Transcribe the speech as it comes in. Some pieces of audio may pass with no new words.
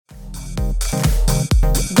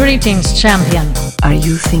Greetings, champion. Are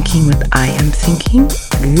you thinking what I am thinking?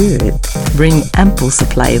 Good. Bring ample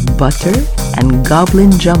supply of butter and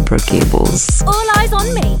goblin jumper cables. All eyes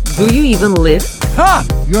on me. Do you even lift? Ha!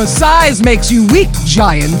 Your size makes you weak,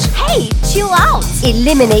 giant. Hey, chill out.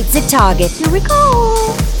 Eliminate the target. Here we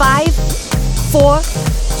go. 5, 4,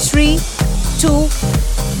 3, 2,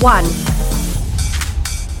 1.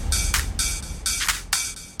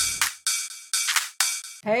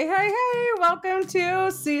 Hey, welcome to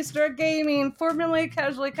Seestra Gaming, formerly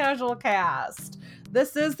Casual Cast.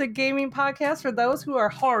 This is the gaming podcast for those who are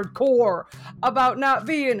hardcore about not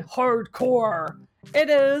being hardcore.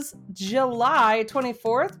 It is July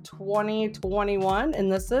 24th, 2021,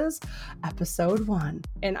 and this is episode 1.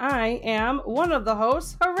 And I am one of the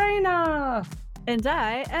hosts, Harena. And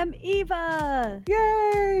I am Eva.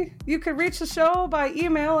 Yay! You can reach the show by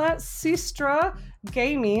email at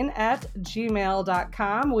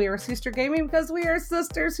seestragaming@gmail.com. We are Seestra Gaming because we are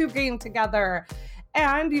sisters who game together.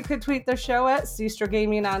 And you can tweet the show at Seestra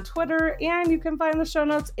Gaming on Twitter, and you can find the show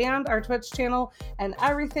notes and our Twitch channel and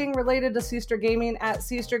everything related to Seestra Gaming at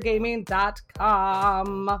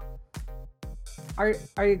seestragaming.com. Are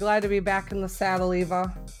you glad to be back in the saddle,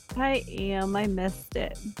 Eva? I am. I missed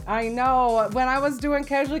it. I know. When I was doing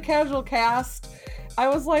Casual Cast, I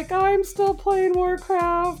was like, oh, I'm still playing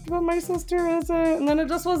Warcraft, but my sister isn't. And then it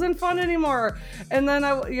just wasn't fun anymore. And then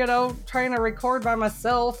I, trying to record by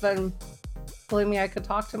myself, and believe me, I could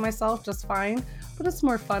talk to myself just fine. But it's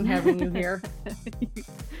more fun having you here. You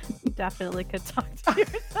definitely could talk to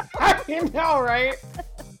yourself. I know, right?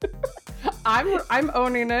 I'm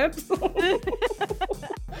owning it.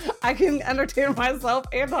 I can entertain myself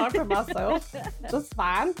and talk to myself. Just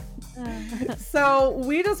fine. So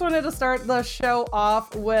we just wanted to start the show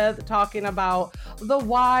off with talking about the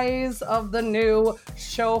whys of the new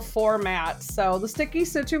show format. So the sticky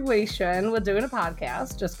situation with doing a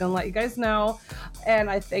podcast, just gonna let you guys know, and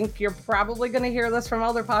I think you're probably gonna hear this from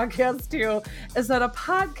other podcasts too, is that a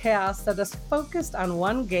podcast that is focused on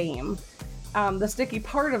one game. The sticky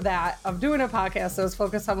part of that, of doing a podcast that is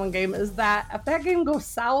focused on one game, is that if that game goes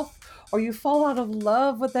south, or you fall out of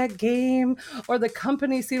love with that game, or the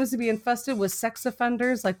company seems to be infested with sex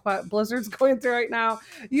offenders like what Blizzard's going through right now,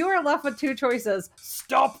 you are left with two choices: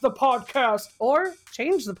 stop the podcast or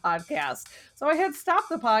change the podcast. So I had stopped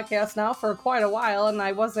the podcast now for quite a while, and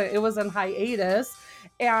it was in hiatus.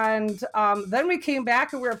 And then we came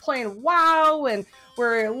back and we were playing WoW, and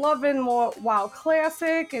we're loving WoW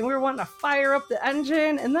Classic, and we were wanting to fire up the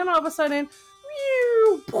engine. And then all of a sudden,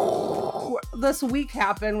 this week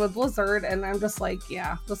happened with Blizzard, and I'm just like,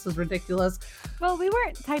 yeah, this is ridiculous. Well, we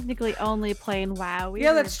weren't technically only playing WoW.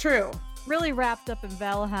 That's true. Really wrapped up in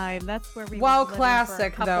Valheim. That's where we WoW were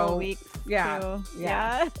Classic, for a couple weeks yeah. Too.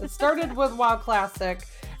 Yeah. It started with WoW Classic,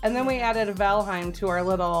 and then we added Valheim to our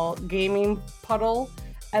little gaming puddle.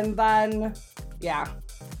 And then,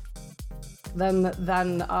 then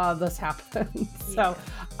this happened.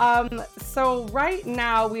 So right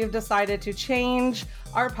now we've decided to change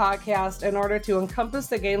our podcast in order to encompass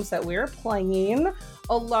the games that we're playing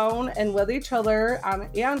alone and with each other,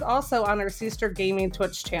 and also on our Seestra Gaming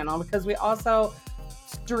Twitch channel, because we also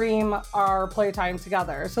stream our playtime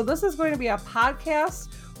together. So this is going to be a podcast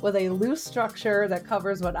with a loose structure that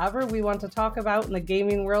covers whatever we want to talk about in the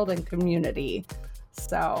gaming world and community.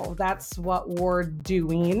 So that's what we're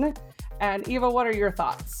doing. And Eva, what are your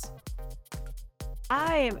thoughts?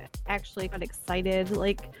 I am actually quite excited.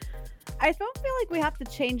 I don't feel like we have to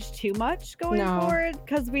change too much going forward,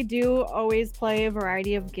 because we do always play a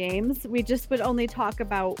variety of games. We just would only talk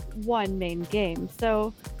about one main game.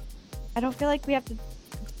 So I don't feel like we have to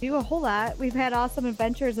do a whole lot. We've had awesome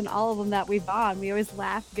adventures in all of them that we've on. We always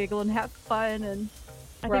laugh, giggle, and have fun, and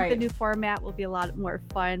I think the new format will be a lot more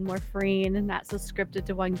fun, more freeing, and not so scripted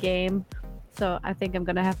to one game. So I think I'm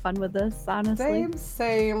going to have fun with this, honestly.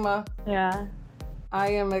 Same. Yeah. I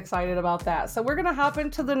am excited about that. So we're going to hop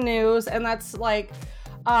into the news, and that's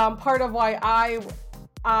part of why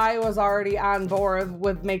I was already on board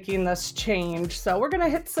with making this change. So we're going to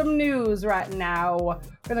hit some news right now. We're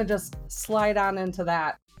going to just slide on into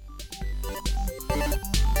that.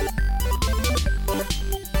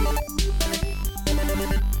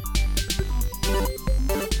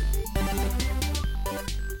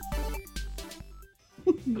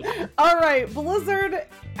 All right, Blizzard,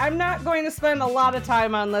 I'm not going to spend a lot of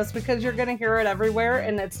time on this because you're going to hear it everywhere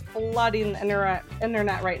and it's flooding the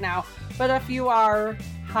internet right now. But if you are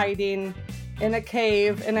hiding in a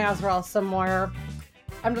cave in Azrael somewhere,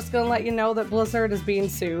 I'm just going to let you know that Blizzard is being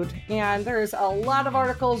sued. And there's a lot of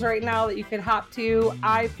articles right now that you can hop to.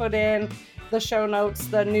 I put in the show notes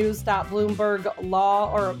the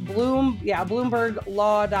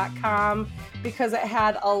bloomberglaw.com, because it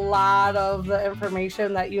had a lot of the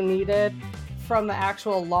information that you needed from the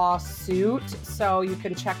actual lawsuit. So you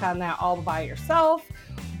can check on that all by yourself.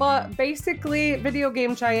 But basically, video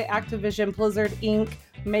game giant Activision Blizzard Inc.,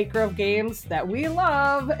 maker of games that we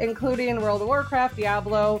love, including World of Warcraft,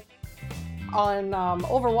 Diablo, on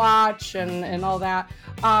Overwatch and all that,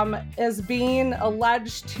 is being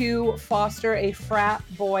alleged to foster a frat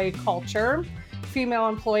boy culture. Female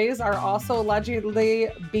employees are also allegedly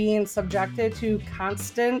being subjected to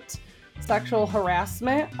constant sexual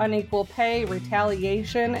harassment, unequal pay,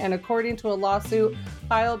 retaliation, and according to a lawsuit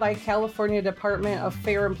filed by California Department of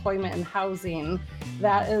Fair Employment and Housing,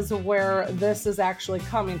 that is where this is actually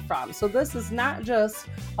coming from. So this is not just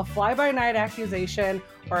a fly-by-night accusation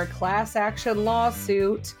or a class action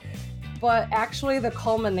lawsuit, but actually the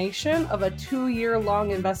culmination of a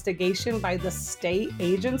 2-year-long investigation by the state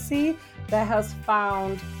agency that has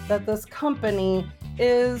found that this company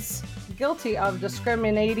is guilty of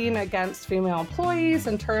discriminating against female employees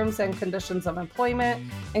in terms and conditions of employment,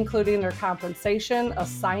 including their compensation,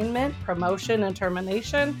 assignment, promotion, and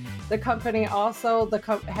termination. The company also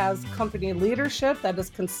has company leadership that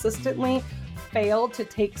has consistently failed to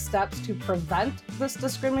take steps to prevent this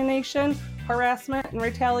discrimination, harassment, and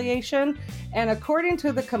retaliation. And according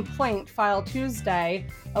to the complaint filed Tuesday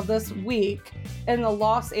of this week in the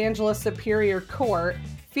Los Angeles Superior Court,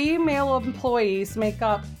 female employees make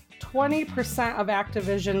up 20% of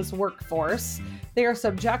Activision's workforce. They are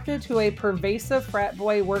subjected to a pervasive frat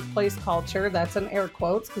boy workplace culture. That's in air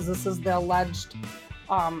quotes because this is the alleged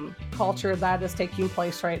culture that is taking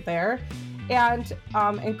place right there. And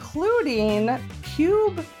including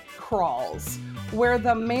cube crawls, where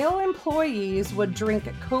the male employees would drink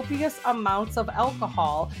copious amounts of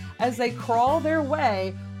alcohol as they crawl their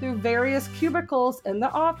way through various cubicles in the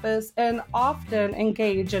office and often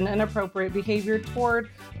engage in inappropriate behavior toward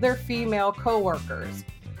their female coworkers.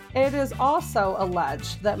 It is also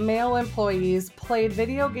alleged that male employees played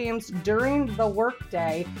video games during the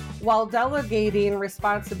workday while delegating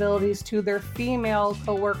responsibilities to their female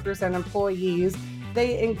coworkers and employees.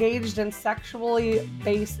 They engaged in sexually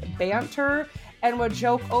based banter and would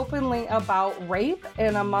joke openly about rape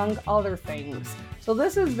and among other things. So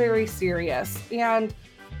this is very serious. And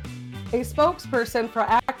a spokesperson for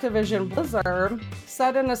Activision Blizzard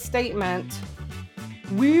said in a statement,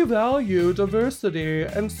 "We value diversity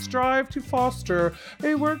and strive to foster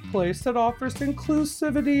a workplace that offers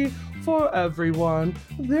inclusivity for everyone.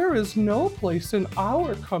 There is no place in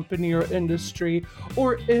our company or industry,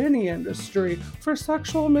 or any industry, for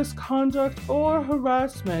sexual misconduct or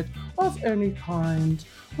harassment of any kind.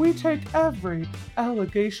 We take every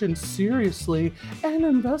allegation seriously and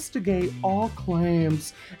investigate all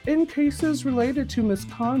claims. In cases related to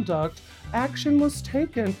misconduct, action was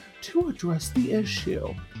taken to address the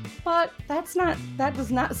issue." But that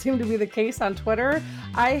does not seem to be the case on Twitter.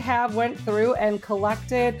 I have went through and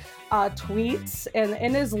collected tweets, and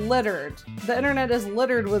it is littered. The internet is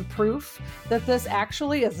littered with proof that this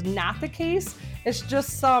actually is not the case. It's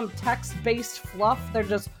just some text-based fluff. They're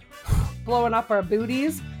just blowing up our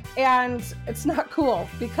booties. And it's not cool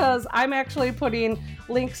because I'm actually putting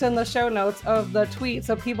links in the show notes of the tweets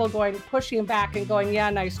of people pushing back and going, yeah,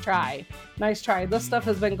 nice try. Nice try. This stuff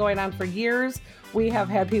has been going on for years. We have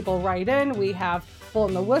had people write in. We have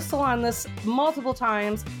blown the whistle on this multiple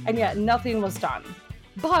times, and yet nothing was done.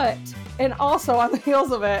 But, and also on the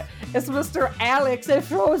heels of it, is Mr. Alex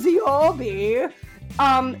Efroziobi.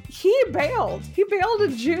 He bailed. He bailed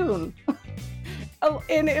in June.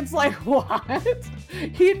 And it's like, what?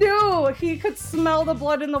 He knew. He could smell the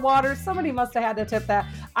blood in the water. Somebody must have had to tip that.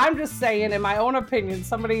 I'm just saying, in my own opinion,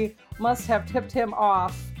 somebody must have tipped him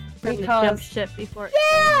off. Because jump ship before it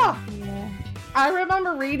yeah! I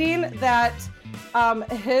remember reading that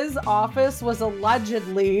his office was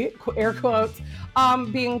allegedly, air quotes,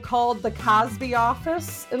 being called the Cosby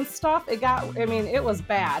office and stuff. It was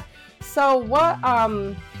bad. So what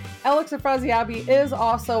Alex Efroziobi is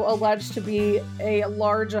also alleged to be a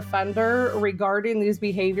large offender regarding these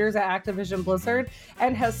behaviors at Activision Blizzard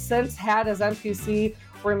and has since had his NPC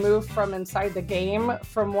removed from inside the game.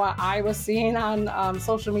 From what I was seeing on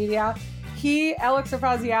social media, Alex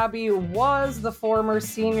Efroziobi was the former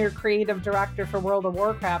senior creative director for World of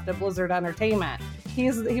Warcraft at Blizzard Entertainment.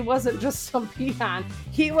 He wasn't just some peon.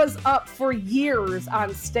 He was up for years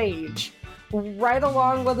on stage, right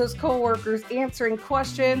along with his coworkers, answering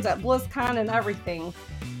questions at BlizzCon and everything.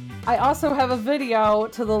 I also have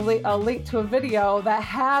a link to a video that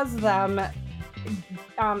has them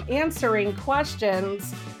answering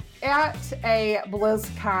questions at a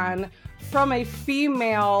BlizzCon from a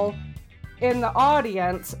female in the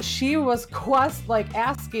audience. She was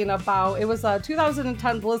asking about, it was a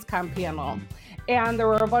 2010 BlizzCon panel, and there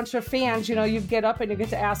were a bunch of fans. You get up and you get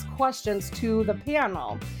to ask questions to the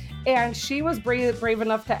panel, and she was brave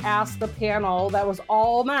enough to ask the panel that was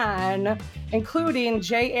all men, including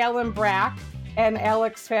J. Allen Brack and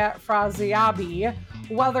Alex Fraziabi,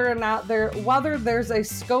 whether there's a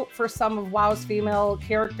scope for some of WoW's female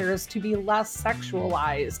characters to be less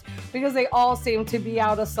sexualized, because they all seem to be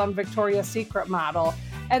out of some Victoria's Secret model.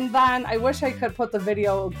 And then I wish I could put the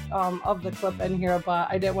video of the clip in here, but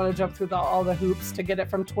I didn't want to jump through all the hoops to get it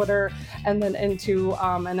from Twitter and then into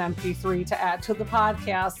an MP3 to add to the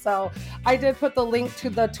podcast. So I did put the link to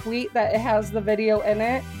the tweet that it has the video in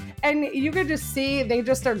it. And you could just see they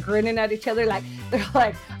just are grinning at each other they're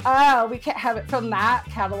like, oh, we can't have it from that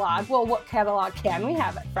catalog. Well, what catalog can we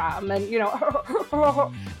have it from? And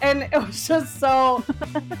and it was just so,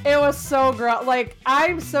 it was so gross. Like,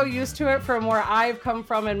 I'm so used to it from where I've come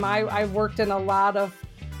from. I've worked in a lot of,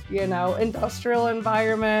 industrial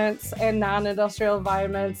environments and non-industrial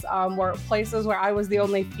environments, where places where I was the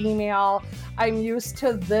only female. I'm used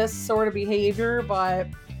to this sort of behavior, but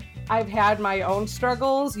I've had my own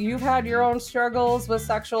struggles. You've had your own struggles with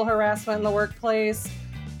sexual harassment in the workplace.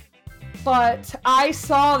 But I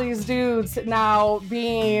saw these dudes now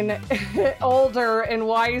being older and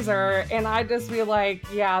wiser, and I just be like,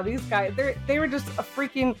 yeah, these guys, they were just a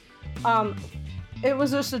freaking, it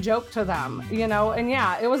was just a joke to them, And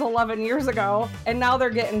yeah, it was 11 years ago, and now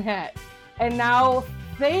they're getting hit. And now,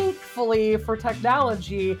 thankfully for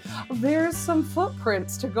technology, there's some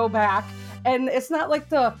footprints to go back. And it's not like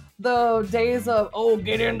the days of, oh,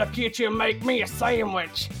 get in the kitchen, make me a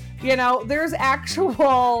sandwich. There's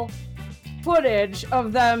actual footage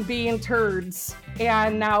of them being turds.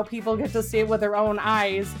 And now people get to see it with their own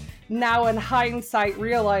eyes. Now in hindsight,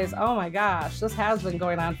 realize, oh my gosh, this has been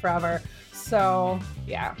going on forever. So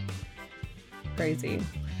yeah, crazy.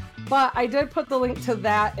 But I did put the link to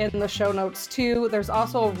that in the show notes too. There's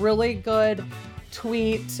also a really good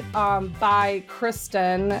tweet by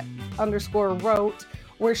Kristen_wrote,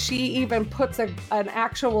 where she even puts an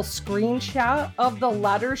actual screenshot of the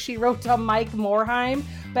letter she wrote to Mike Morhaime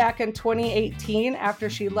back in 2018 after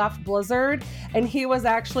she left Blizzard, and he was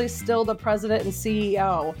actually still the president and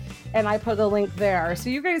CEO, and I put a link there. So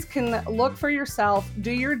you guys can look for yourself,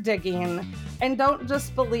 do your digging, and don't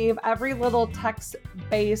just believe every little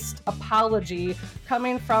text-based apology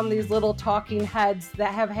coming from these little talking heads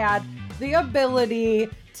that have had the ability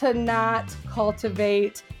to not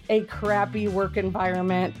cultivate a crappy work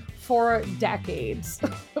environment for decades,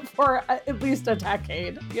 for at least a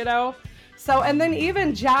decade, So, and then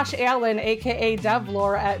even Josh Allen, aka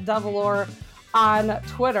Devlore at Devlore on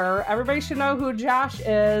Twitter. Everybody should know who Josh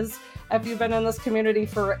is if you've been in this community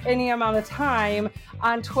for any amount of time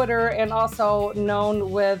on Twitter, and also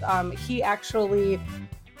known with, he actually,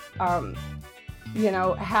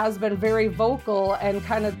 has been very vocal and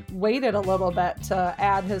kind of waited a little bit to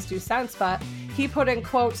add his 2 cents, but he put in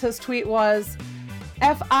quotes, his tweet was,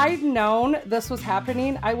 "If I'd known this was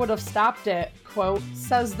happening, I would have stopped it," quote,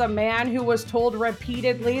 says the man who was told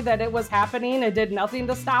repeatedly that it was happening and did nothing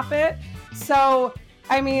to stop it. So,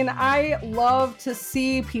 I love to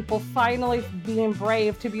see people finally being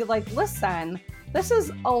brave to be like, listen, this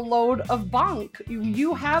is a load of bunk.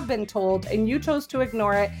 You have been told and you chose to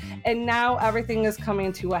ignore it, and now everything is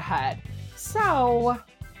coming to a head. So,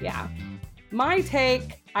 yeah. My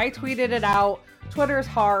take, I tweeted it out. Twitter's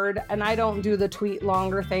hard, and I don't do the tweet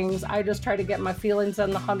longer things. I just try to get my feelings in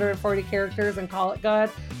the 140 characters and call it good.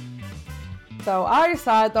 So I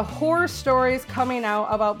said the horror stories coming out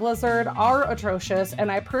about Blizzard are atrocious,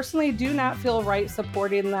 and I personally do not feel right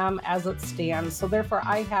supporting them as it stands. So therefore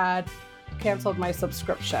I had canceled my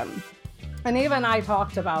subscription. And even I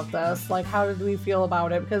talked about this, like, how did we feel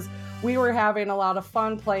about it? Because we were having a lot of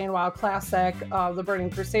fun playing WoW Classic, the Burning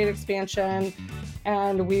Crusade expansion,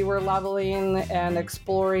 and we were leveling and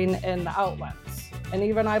exploring in the Outlands. And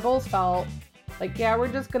even I both felt like, yeah, we're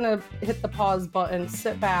just gonna hit the pause button,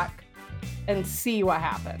 sit back, and see what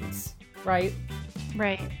happens, right?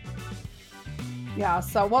 Right. Yeah,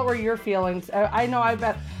 so what were your feelings? I know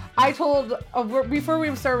I told, before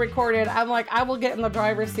we started recording, I'm like, I will get in the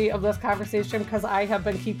driver's seat of this conversation because I have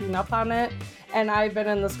been keeping up on it. And I've been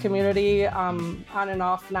in this community on and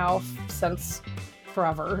off now since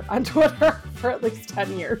forever on Twitter for at least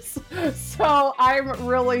 10 years. So I'm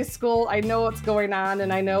really schooled. I know what's going on,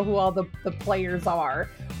 and I know who all the players are.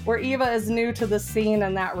 Where Eva is new to the scene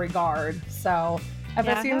in that regard. So If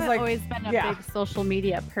Yeah, it seems I've like always been a big social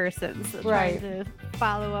media person, so Right. trying to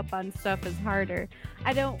follow up on stuff is harder.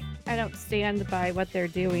 I don't stand by what they're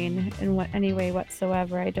doing in any way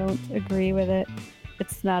whatsoever. I don't agree with it.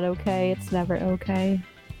 It's not okay. It's never okay.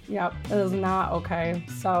 Yep, it is not okay.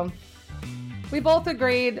 So we both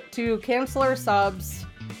agreed to cancel our subs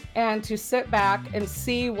and to sit back and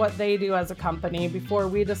see what they do as a company before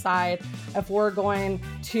we decide if we're going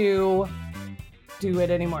to do it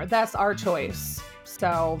anymore. That's our choice.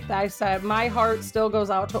 So I said my heart still goes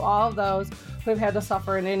out to all of those who've had to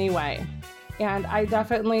suffer in any way. And I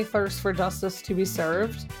definitely thirst for justice to be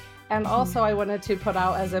served. And also I wanted to put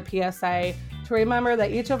out as a PSA to remember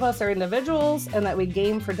that each of us are individuals and that we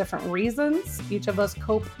game for different reasons. Each of us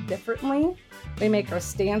cope differently. We make our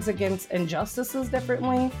stands against injustices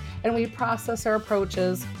differently, and we process our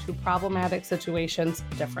approaches to problematic situations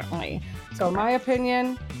differently. So in my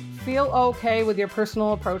opinion, feel okay with your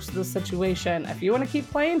personal approach to the situation. If you want to keep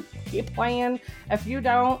playing, keep playing. If you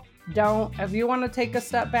don't. If you want to take a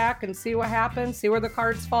step back and see what happens, see where the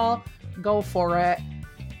cards fall, go for it.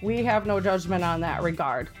 We have no judgment on that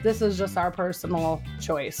regard. This is just our personal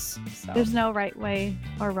choice. So. There's no right way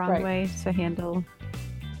or wrong way to handle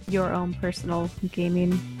your own personal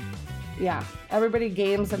gaming. Yeah, everybody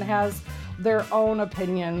games and has their own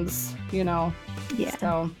opinions, you know. Yeah.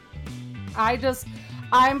 So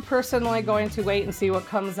I'm personally going to wait and see what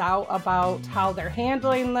comes out about how they're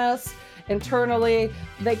handling this internally.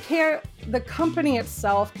 The company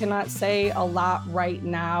itself cannot say a lot right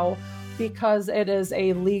now because it is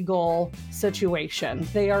a legal situation.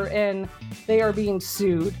 They are being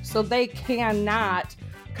sued. So they cannot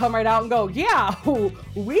come right out and go, yeah,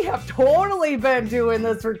 we have totally been doing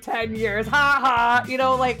this for 10 years. Ha ha. You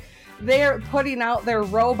know, like they're putting out their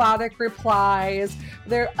robotic replies.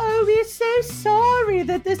 We're so sorry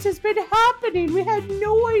that this has been happening. We had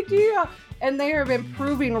no idea. And they have been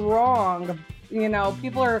proving wrong. You know,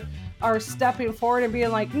 people are stepping forward and being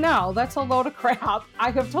like, no, that's a load of crap. I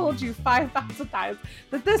have told you 5,000 times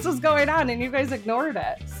that this was going on and you guys ignored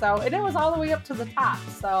it. So, and it was all the way up to the top.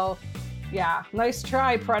 So, yeah, nice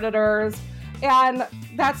try, Predators. And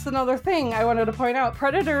that's another thing I wanted to point out.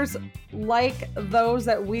 Predators, like those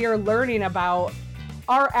that we are learning about,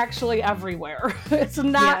 are actually everywhere. It's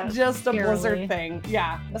not just a Blizzard thing.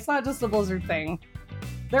 Yeah, it's not just a Blizzard thing.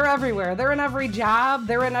 They're everywhere. They're in every job.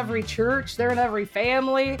 They're in every church. They're in every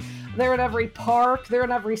family. They're in every park. They're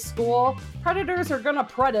in every school. Predators are gonna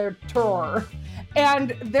predator.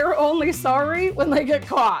 And they're only sorry when they get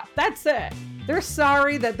caught. That's it. They're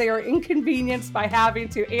sorry that they are inconvenienced by having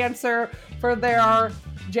to answer for their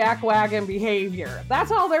jackwagon behavior.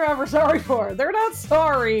 That's all they're ever sorry for. They're not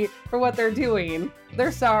sorry for what they're doing.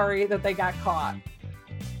 They're sorry that they got caught.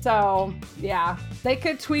 So, yeah, they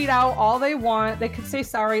could tweet out all they want. They could say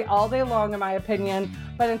sorry all day long, in my opinion.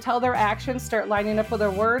 But until their actions start lining up with their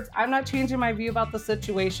words, I'm not changing my view about the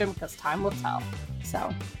situation because time will tell.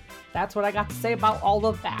 So, that's what I got to say about all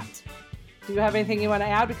of that. Do you have anything you want to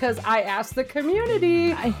add? Because I asked the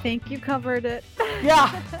community. I think you covered it.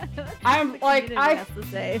 Yeah. I'm like, has to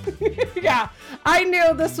say. Yeah. I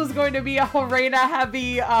knew this was going to be a Helena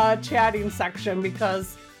heavy chatting section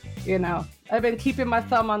because, you know, I've been keeping my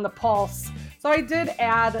thumb on the pulse. So I did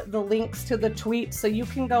add the links to the tweet so you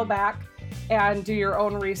can go back and do your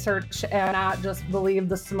own research and not just believe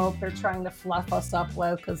the smoke they're trying to fluff us up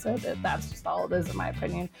with, because that's just all it is, in my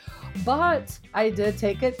opinion. But I did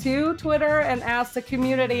take it to Twitter and ask the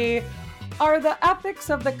community, are the ethics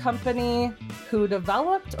of the company who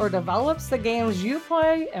developed or develops the games you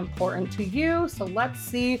play important to you? So let's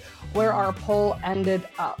see where our poll ended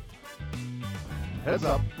up. Heads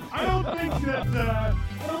up. I don't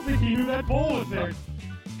think he knew that poll was there.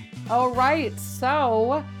 All right,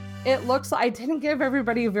 so it looks like I didn't give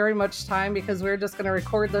everybody very much time because we were just going to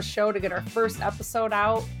record the show to get our first episode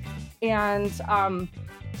out. And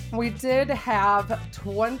we did have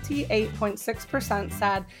 28.6%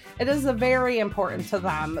 said it is very important to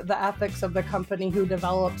them, the ethics of the company who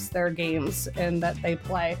develops their games and that they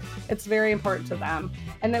play. It's very important to them.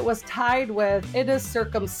 And it was tied with, it is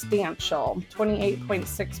circumstantial,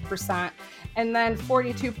 28.6%. And then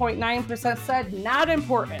 42.9% said not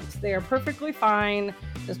important. They are perfectly fine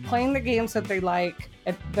just playing the games that they like.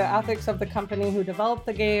 The ethics of the company who developed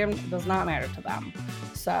the game does not matter to them.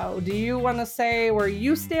 So do you want to say where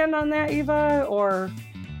you stand on that, Eva, or?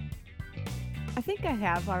 I think I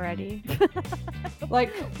have already.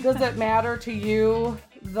 Like, does it matter to you,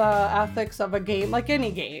 the ethics of a game, like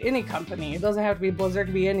any game, any company? It doesn't have to be Blizzard, it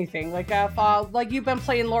could be anything. Like if, like you've been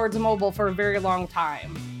playing Lords of Mobile for a very long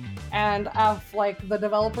time. And if, like, the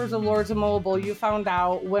developers of Lords of Mobile, you found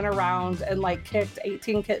out, went around and, like, kicked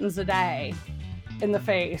 18 kittens a day, in the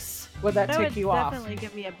face would that tick you off? That would definitely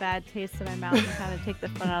give me a bad taste in my mouth and kind of take the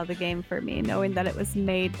fun out of the game for me, knowing that it was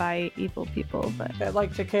made by evil people. But that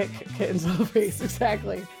like to kick kittens in the face,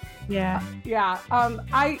 exactly. Yeah. Yeah.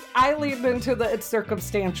 I lean into the it's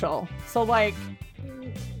circumstantial. So like,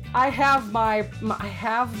 I have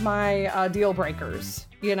my deal breakers.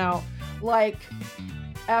 You know, like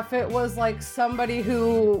if it was like somebody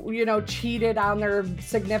who, you know, cheated on their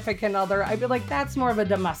significant other, I'd be like, that's more of a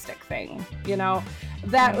domestic thing. You know,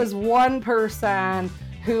 that was one person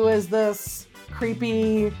who is this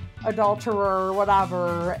creepy adulterer or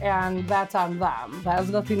whatever, and that's on them. That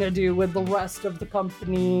has nothing to do with the rest of the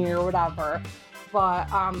company or whatever. But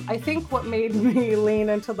I think what made me lean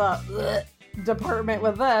into the department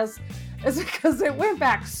with this is because it went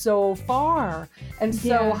back so far and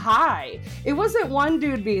so high. It wasn't one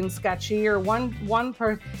dude being sketchy or one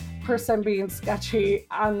person being sketchy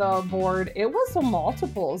on the board. It was the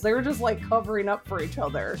multiples. They were just like covering up for each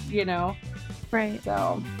other, you know? Right.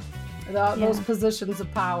 So those positions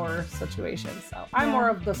of power situations. So I'm more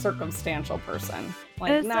of the circumstantial person.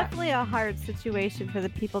 Like, and it's definitely a hard situation for the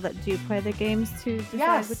people that do play the games to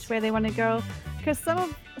decide which way they want to go. Because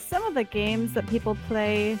some of the games that people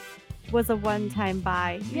play was a one-time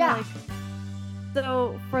buy. You know, like,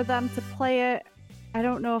 so for them to play it, I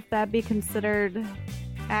don't know if that'd be considered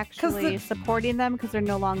actually supporting them because they're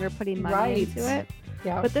no longer putting money into it.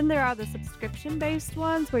 Yeah. But then there are the subscription-based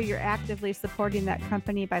ones where you're actively supporting that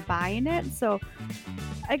company by buying it. So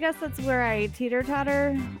I guess that's where I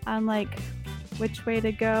teeter-totter on like which way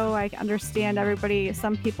to go. I understand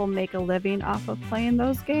some people make a living off of playing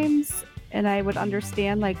those games, and I would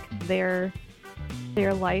understand like their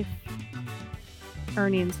life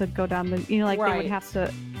earnings would go down they would have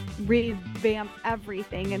to revamp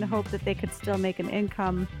everything and hope that they could still make an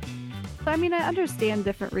income. So I mean, I understand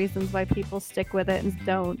different reasons why people stick with it and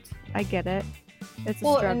don't. I get it. It's a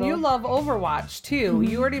struggle. And you love Overwatch too. Mm-hmm.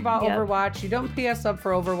 You already bought Overwatch. You don't PS up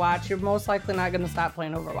for Overwatch. You're most likely not going to stop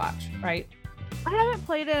playing Overwatch, right? I haven't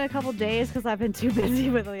played it in a couple days because I've been too busy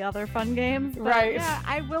with the other fun games. But right. Yeah,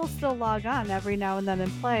 I will still log on every now and then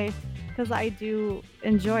and play because I do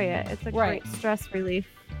enjoy it. It's a great stress relief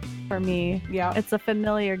for me. Yeah. It's a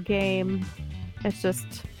familiar game. It's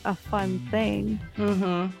just a fun thing.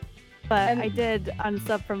 Mm-hmm. But I did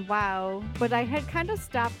unsub from WoW, but I had kind of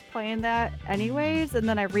stopped playing that anyways, and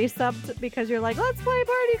then I resubbed because you're like, let's play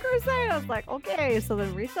Party Crusade. I was like, okay, so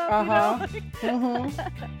then resub, you know?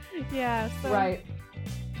 Yeah. So, right.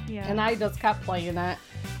 Yeah. And I just kept playing it.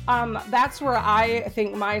 That's where I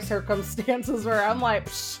think my circumstances were. I'm like,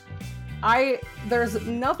 there's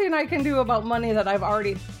nothing I can do about money that I've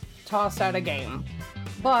already tossed out a game.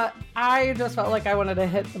 But I just felt like I wanted to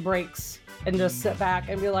hit the brakes and just sit back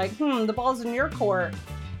and be like, the ball's in your court,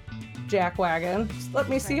 jackwagon. Just let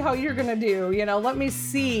me see how you're gonna do. You know, let me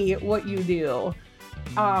see what you do.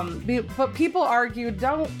 But people argue,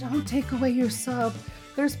 don't take away your sub.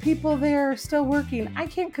 There's people there still working. I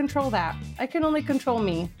can't control that. I can only control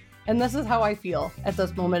me. And this is how I feel at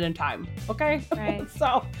this moment in time. Okay? Right.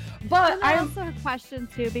 So, but I also have a question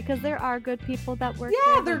too, because there are good people that work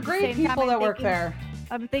there. Yeah, they're great people that work there.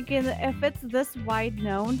 I'm thinking if it's this wide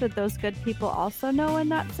known, did those good people also know and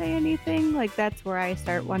not say anything? Like, that's where I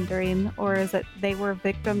start wondering. Or is it they were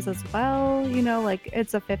victims as well? You know, like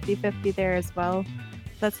it's a 50-50 there as well.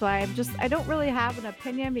 That's why I don't really have an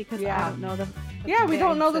opinion because I don't know we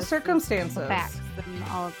don't know the circumstances. The facts and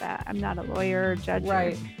all of that. I'm not a lawyer or judge.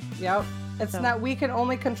 Right. Yep. It's not, we can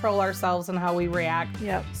only control ourselves and how we react.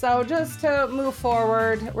 Yep. So just to move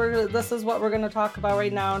forward, this is what we're going to talk about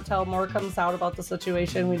right now until more comes out about the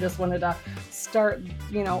situation. We just wanted to start,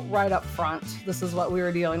 right up front. This is what we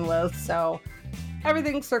were dealing with. So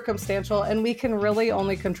everything's circumstantial and we can really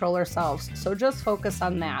only control ourselves. So just focus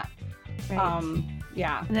on that. Right.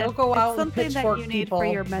 Yeah, and don't go out and pitchfork people. Something that you need people. For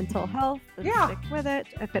your mental health, then stick with it.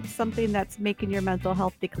 If it's something that's making your mental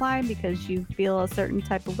health decline because you feel a certain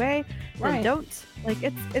type of way, then don't. Like,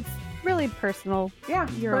 it's really personal. Yeah,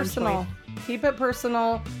 your personal. Keep it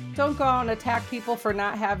personal. Don't go out and attack people for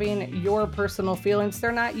not having your personal feelings.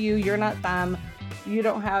 They're not you. You're not them.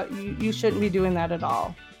 You shouldn't be doing that at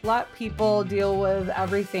all. Let people deal with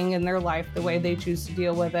everything in their life the way they choose to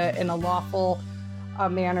deal with it in a lawful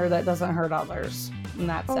manner that doesn't hurt others. And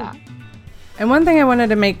that's that. And one thing I wanted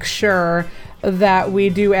to make sure that we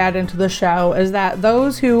do add into the show is that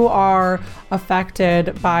those who are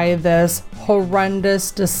affected by this horrendous,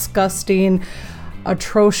 disgusting,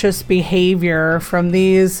 atrocious behavior from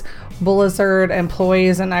these Blizzard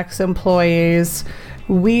employees and ex-employees,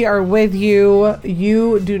 we are with you.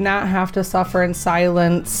 You do not have to suffer in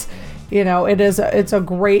silence. You know, it's a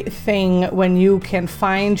great thing when you can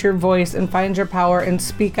find your voice and find your power and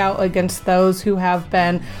speak out against those who have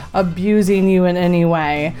been abusing you in any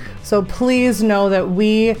way. So please know that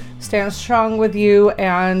we stand strong with you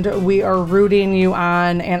and we are rooting you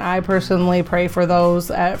on, and I personally pray for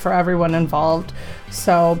for everyone involved.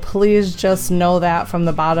 So please just know that from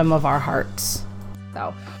the bottom of our hearts.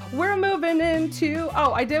 So we're moving into,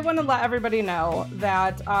 I did want to let everybody know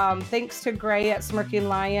that thanks to Gray at Smirking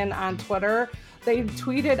Lion on Twitter, they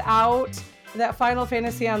tweeted out that Final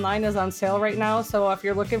Fantasy Online is on sale right now. So if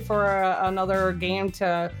you're looking for another game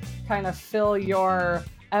to kind of fill your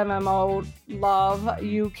MMO love,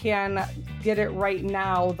 you can get it right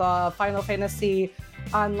now. The Final Fantasy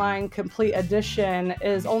Online Complete Edition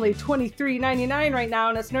is only $23.99 right now,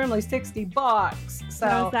 and it's normally $60. So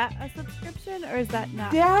now, is that a subscription or is that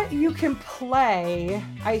not? Yeah, you can play.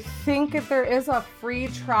 I think if there is a free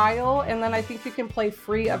trial, and then I think you can play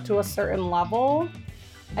free up to a certain level,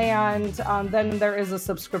 and then there is a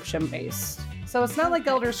subscription based. So it's not like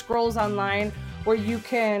Elder Scrolls Online where you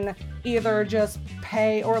can either just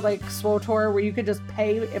pay, or like SWTOR where you could just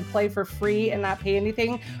pay and play for free and not pay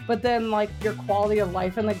anything, but then like your quality of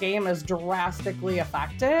life in the game is drastically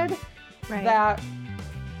affected. Right. That,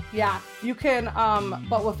 yeah, you can,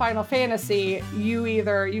 but with Final Fantasy, you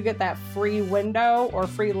get that free window or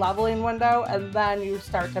free leveling window, and then you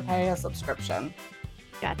start to pay a subscription.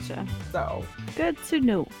 Gotcha. So good to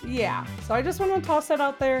know. Yeah. So I just want to toss that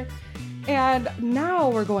out there. And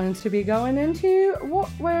now we're going to be going into what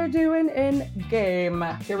we're doing in game.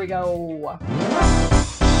 Here we go.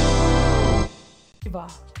 Eva,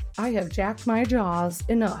 I have jacked my jaws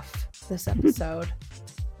enough this episode.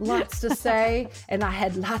 Lots to say, and I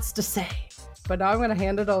had lots to say. But now I'm going to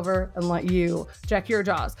hand it over and let you jack your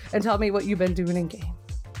jaws and tell me what you've been doing in game.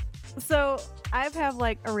 So I've had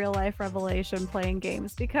like a real life revelation playing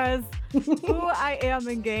games, because who I am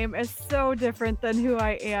in game is so different than who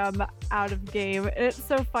I am out of game. It's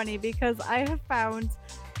so funny because I have found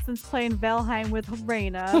since playing Valheim with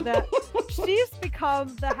Reina that she's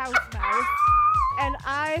become the house mouse and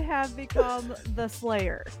I have become the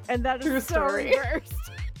slayer. And that is True so story.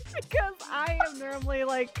 reversed because I am normally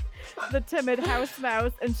like the timid house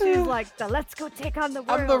mouse and she's like the let's go take on the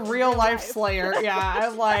world. I'm the real life slayer. Yeah,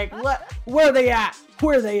 I'm like, where they at?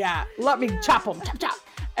 Where they at? Let me chop them, chop chop.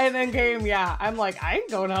 And then game, yeah, I'm like, I ain't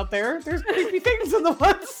going out there. There's creepy things in the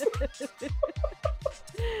woods.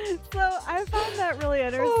 So I found that really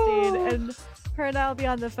interesting, and her and I'll be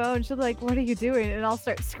on the phone. She'll be like, "What are you doing?" And I'll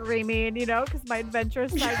start screaming, you know, because my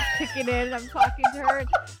adventurous side's kicking in, and I'm talking to her. And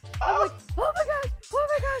I'm like, "Oh my gosh! Oh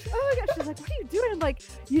my gosh! Oh my gosh!" She's like, "What are you doing?" I'm like,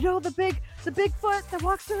 "You know, the Bigfoot that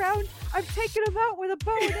walks around. I'm taking him out with a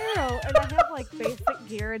bow and arrow." And I have like basic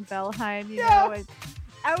gear in Valheim, you know. And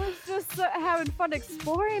I was just having fun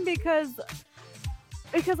exploring because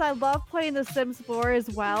I love playing the Sims4 as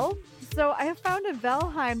well. So I have found in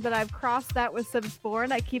Valheim that I've crossed that with Sims 4,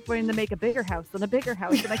 and I keep wanting to make a bigger house and a bigger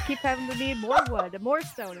house, and I keep having to need more wood and more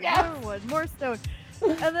stone and more wood, more stone.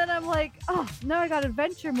 And then I'm like, oh, now I got to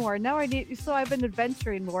adventure more. So I've been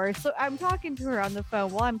adventuring more. So I'm talking to her on the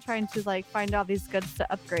phone while I'm trying to like find all these goods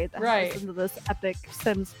to upgrade the house into this epic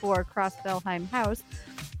Sims 4 cross Valheim house.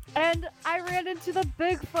 And I ran into the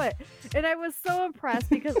Bigfoot, and I was so impressed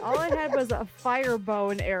because all I had was a fire bow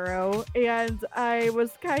and arrow, and I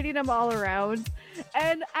was kiting them all around,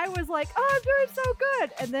 and I was like, oh, I'm doing so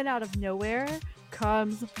good. And then out of nowhere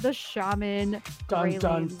comes the shaman. Dun,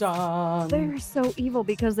 dun, dun. They're so evil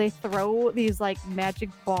because they throw these like magic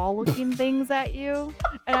ball looking things at you,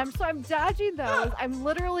 and I'm dodging those. I'm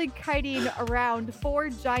literally kiting around 4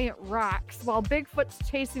 giant rocks while Bigfoot's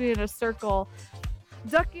chasing me in a circle,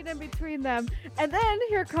 ducking in between them. And then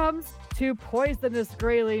here comes 2 poisonous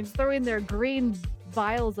greylings throwing their green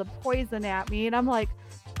vials of poison at me, and I'm like,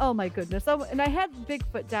 oh my goodness. And I had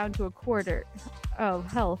Bigfoot down to a quarter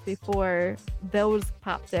of health before those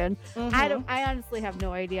popped in. I honestly have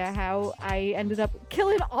no idea how I ended up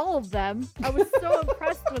killing all of them. I was so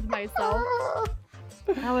impressed with myself.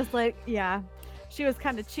 I was like, yeah, she was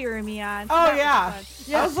kind of cheering me on. So oh yeah.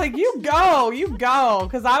 I was like, you go,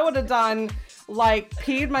 because I would have done like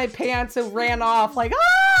peed my pants and ran off like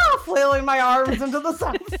flailing my arms into the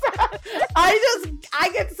sunset. I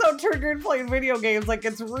get so triggered playing video games like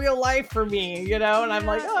it's real life for me, you know, and I'm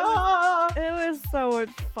like, It was so much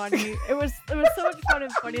funny. It was so much fun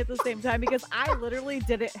and funny at the same time because I literally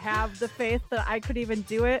didn't have the faith that I could even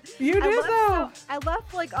do it. You did though. I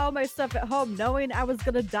left like all my stuff at home knowing I was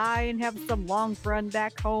gonna die and have some long run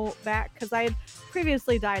back because I had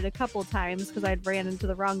previously died a couple times because I'd ran into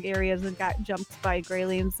the wrong areas and got jumped by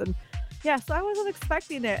greylings, and Yeah, so I wasn't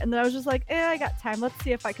expecting it. And then I was just like, I got time. Let's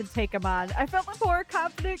see if I can take him on. I felt more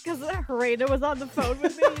confident because Helena was on the phone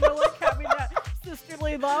with me, like having that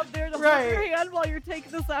sisterly love there to hold your hand while you're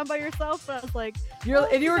taking this on by yourself. But I was like, you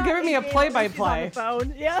were giving me a play-by-play.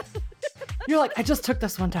 Phone. Yeah. You're like, I just took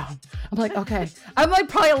this one down. I'm like, okay. I'm like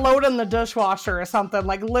probably loading the dishwasher or something,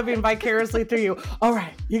 like living vicariously through you. All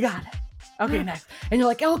right, you got it. Okay, next. And you're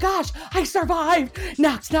like, oh gosh, I survived.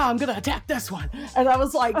 Next, now I'm going to attack this one. And I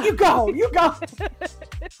was like, you go.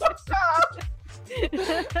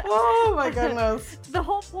 Oh my goodness. The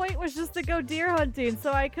whole point was just to go deer hunting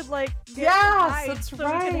so I could that's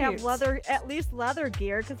right. We could have at least leather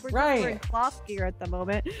gear because we're just wearing cloth gear at the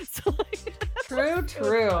moment. So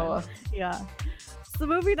True. Yeah. So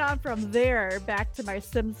moving on from there, back to my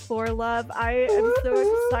Sims 4 love, I am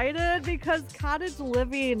so excited because Cottage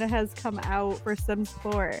Living has come out for Sims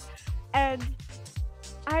 4. And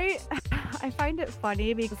I find it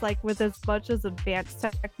funny because with as much as advanced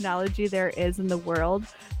technology there is in the world,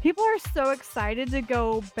 people are so excited to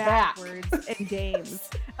go backwards in games.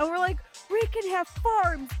 And we're like, we can have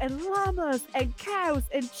farms and llamas and cows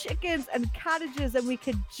and chickens and cottages, and we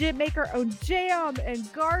can make our own jam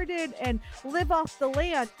and garden and live off the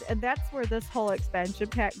land. And that's where this whole expansion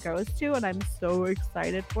pack goes to, and I'm so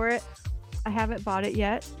excited for it. I haven't bought it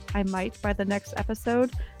yet. I might by the next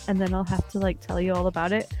episode, and then I'll have to tell you all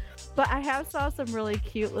about it. But I have saw some really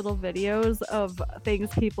cute little videos of things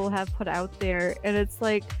people have put out there, and it's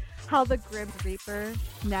how the Grim Reaper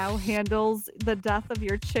now handles the death of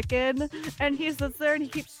your chicken, and he sits there and he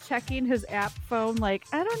keeps checking his app phone I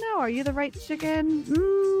don't know, are you the right chicken?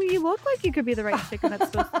 You look like you could be the right chicken that's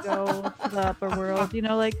supposed to go to the upper world,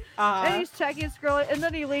 and he's checking, scrolling, and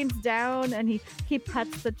then he leans down and he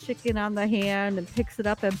pets the chicken on the hand and picks it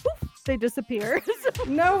up, and poof, they disappear.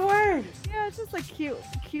 No way. Yeah, it's just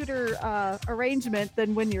cuter arrangement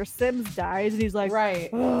than when your Sims dies and he's like,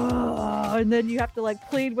 oh, and then you have to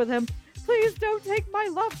plead with him, please don't take my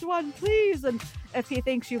loved one, please. And if he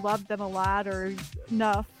thinks you love them a lot or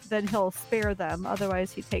enough, then he'll spare them.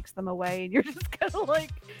 Otherwise, he takes them away, and you're just kind of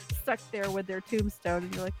stuck there with their tombstone,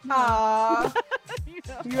 and you're like, no. Aww.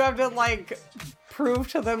 You have to prove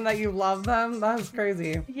to them that you love them. That's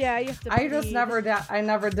crazy. Yeah, you have to. I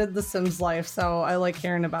never did the Sims life, so I like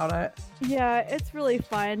hearing about it. Yeah, it's really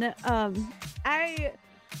fun.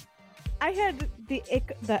 I had the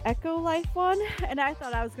Echo Life one, and I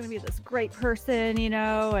thought I was going to be this great person,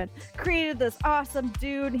 and created this awesome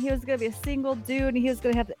dude. He was going to be a single dude, and he was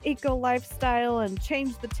going to have the eco lifestyle and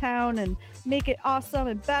change the town and make it awesome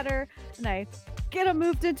and better. And I get him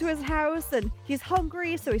moved into his house, and he's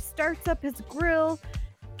hungry, so he starts up his grill,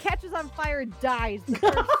 catches on fire, dies the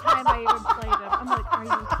first time I even played him. I'm like, are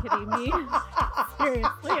you kidding me?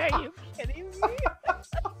 Seriously, are you kidding me?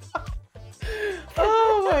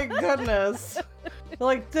 Oh my goodness.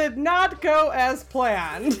 Did not go as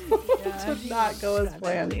planned. Yeah, did not go as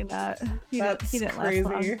planned. That's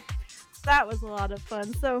crazy. That was a lot of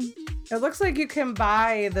fun. So it looks like you can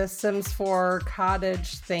buy the Sims 4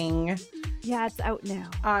 Cottage thing. Yeah, it's out now.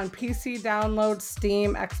 On PC download,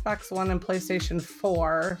 Steam, Xbox One, and PlayStation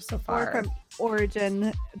 4 so far. Or from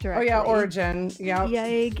Origin directly. Oh yeah, Origin. Yeah.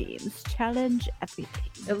 EA Games. Challenge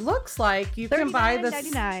everything. It looks like you can buy this.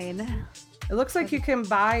 $39.99. It looks like you can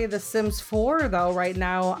buy the Sims 4 though right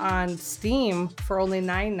now on Steam for only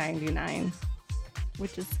 $9.99,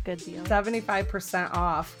 which is a good deal. 75%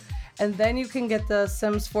 off. And then you can get the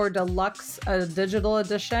Sims 4 Deluxe digital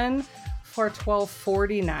edition for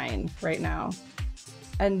 $12.49 right now.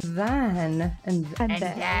 And then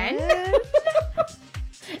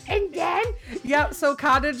yeah, so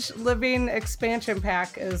Cottage Living expansion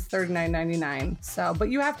pack is $39.99. So, but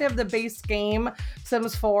you have to have the base game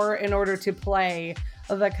Sims 4 in order to play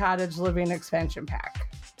the Cottage Living expansion pack.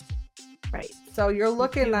 Right. So you're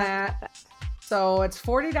looking at, so it's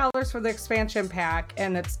 $40 for the expansion pack,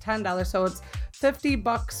 and it's $10. So it's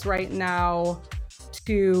 $50 right now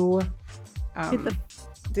to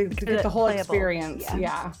get the whole playable experience.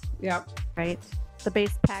 Yeah. Yep. Right. The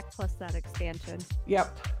base pack plus that expansion.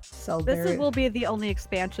 Yep. So this will be the only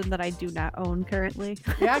expansion that I do not own currently.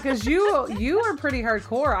 Yeah, because you are pretty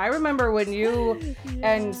hardcore. I remember when you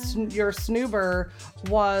and your snoober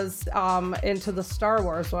was into the Star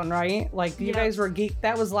Wars one, right? You guys were geeked.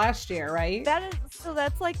 That was last year, right? That's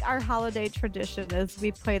our holiday tradition is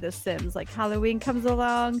we play the Sims. Halloween comes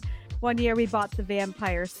along. One year we bought the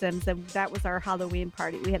Vampire Sims, and that was our Halloween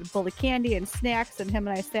party. We had a bowl of candy and snacks, and him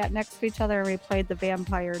and I sat next to each other, and we played the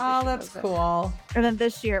Vampire. Oh, that's cool. And then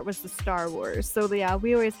this year it was the Star Wars. So yeah,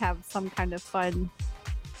 we always have some kind of fun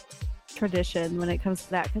tradition when it comes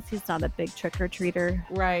to that because he's not a big trick-or-treater.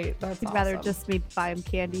 Right. That's He'd awesome. rather just me buy him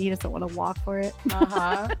candy. He doesn't want to walk for it.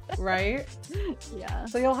 Right. Yeah.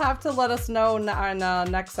 So you'll have to let us know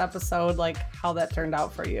on next episode, like how that turned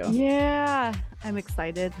out for you. Yeah. I'm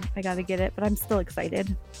excited. I gotta get it, but I'm still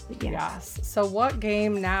excited. But yeah. Yes. So what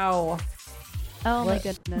game now? Oh my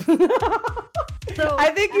goodness. So I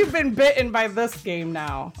think you've been bitten by this game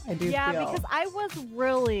now. I do yeah, feel. because I was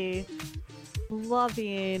really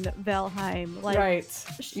loving Valheim. Like, right.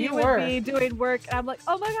 she You would were. be doing work, and I'm like,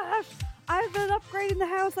 oh my gosh, I've been upgrading the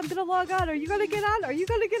house. I'm gonna log on. Are you gonna get on? Are you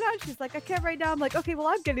gonna get on? She's like, I can't right now. I'm like, okay, well,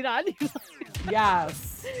 I'm getting on.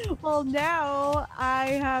 Yes. Well, now I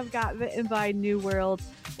have got bitten by New World.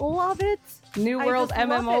 Love it. New I World just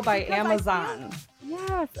love MMO it by because Amazon.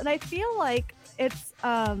 Yes, and I feel like it's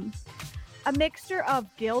a mixture of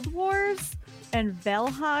Guild Wars and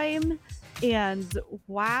Valheim and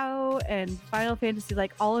WoW and Final Fantasy,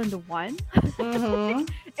 like all into one. Mhm.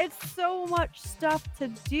 It's so much stuff to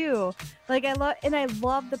do. Like I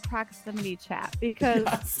love the proximity chat because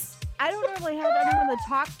Yes. I don't really have anyone to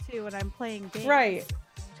talk to when I'm playing games. Right.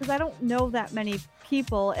 Because I don't know that many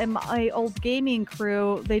people, and my old gaming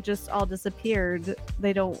crew, they just all disappeared.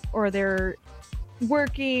 They don't, or they're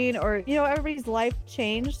working, or everybody's life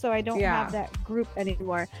changed, so I don't have that group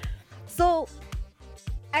anymore. So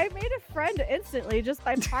I made a friend instantly just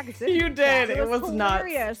by proximity. You did. It was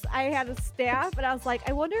hilarious. I had a staff, and I was like,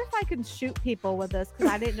 I wonder if I can shoot people with this,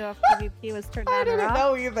 because I didn't know if PvP was turned on I or didn't off.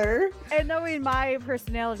 know either. And knowing my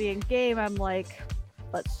personality in game, I'm like,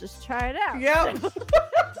 let's just try it out. Yep.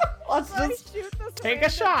 Let's So I just shoot this take a random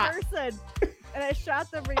shot. person, and I shot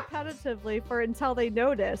them repetitively until they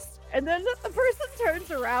noticed. And then the person turns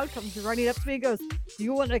around, comes running up to me, and goes, "Do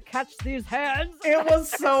you want to catch these hands?" It was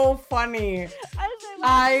so funny.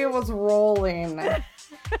 I was rolling.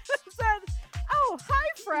 said, "Oh, hi,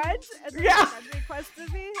 friend," and then Yeah. a friend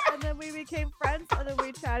requested me, and then we became friends, and then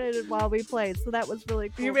we chatted while we played. So that was really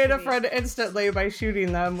cool. You made to a me. friend instantly by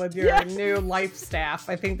shooting them with your Yeah. new life staff.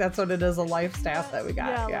 I think that's what it is, a life staff that we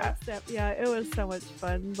got. Yeah. life staff. Yeah, it was so much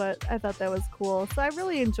fun, but I thought that was cool. So I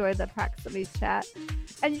really enjoyed the proximity chat.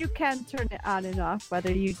 And you can turn it on and off,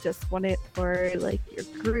 whether you just want it for like your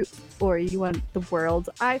group or you want the world.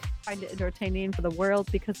 I find it entertaining for the world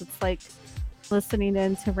because it's like listening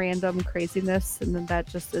into random craziness, and then that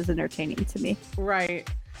just is entertaining to me. Right.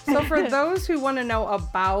 So for those who want to know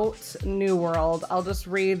about New World, I'll just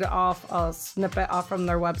read off a snippet off from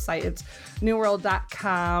their website. It's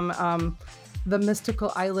newworld.com. The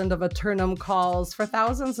mystical island of Eternum calls. For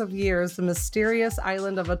thousands of years, the mysterious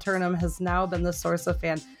island of Eternum has now been the source of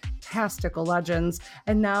fantastical legends,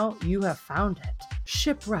 and now you have found it.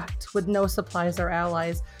 Shipwrecked with no supplies or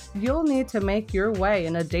allies, you'll need to make your way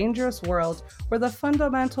in a dangerous world where the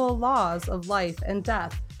fundamental laws of life and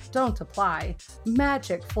death don't apply.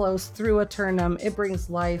 Magic flows through Eternum. It brings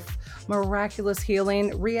life, miraculous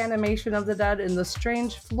healing, reanimation of the dead, and the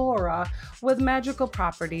strange flora with magical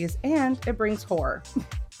properties, and it brings horror.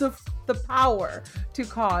 The power to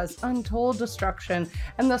cause untold destruction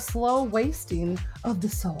and the slow wasting of the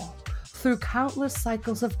soul through countless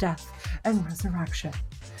cycles of death and resurrection.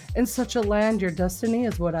 In such a land, your destiny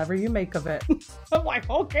is whatever you make of it. I'm like,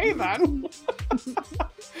 okay then.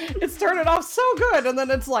 It's turning off so good, and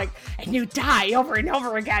then it's like, and you die over and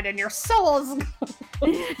over again, and your soul is.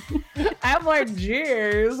 I'm like,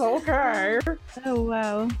 geez, okay. Oh,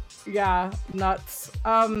 wow. Yeah, nuts.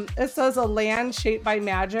 It says a land shaped by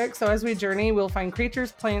magic. So as we journey, we'll find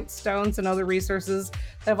creatures, plants, stones, and other resources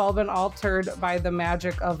that have all been altered by the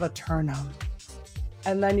magic of Eternum.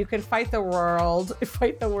 And then you can fight the world.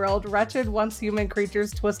 Wretched, once human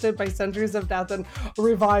creatures twisted by centuries of death and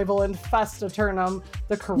revival infest Eternum,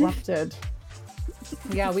 the corrupted.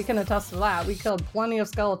 Yeah, we can attest to that. We killed plenty of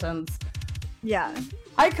skeletons. Yeah.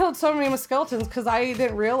 I killed so many skeletons because I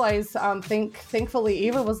didn't realize, thankfully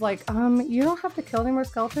Eva was like, you don't have to kill any more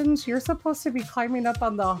skeletons. You're supposed to be climbing up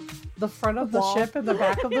on the front of the ship and the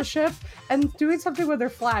back of the ship and doing something with their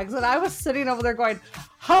flags. And I was sitting over there going,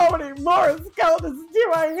 how many more skeletons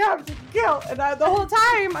do I have to kill? And the whole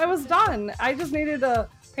time I was done. I just needed to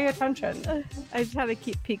pay attention. I just had to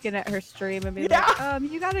keep peeking at her stream and be Yeah.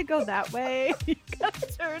 like, you gotta go that way. You gotta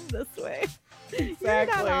turn this way. Exactly. You're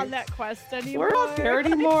not on that quest anymore. We're not there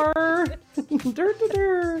anymore. Dur, dur,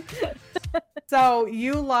 dur. So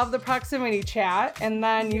you love the proximity chat, and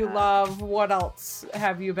then you love, what else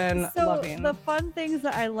have you been loving? The fun things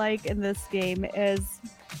that I like in this game is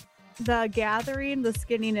the gathering, the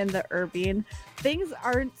skinning, and the herbing. Things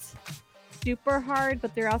aren't super hard,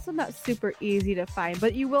 but they're also not super easy to find.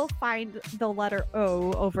 But you will find the letter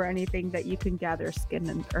O over anything that you can gather skin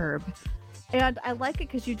and herb. And I like it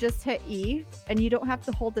because you just hit E and you don't have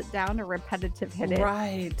to hold it down or repetitive hit it.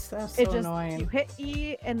 Right. That's so annoying. You hit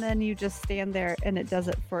E and then you just stand there and it does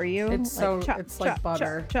it for you. It's it's like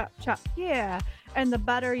butter. Chop, chop, chop. Yeah. And the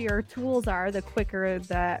better your tools are, the quicker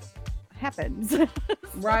that happens.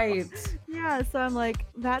 Right. Yeah. So I'm like,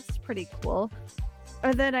 that's pretty cool.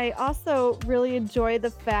 And then I also really enjoy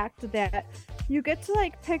the fact that you get to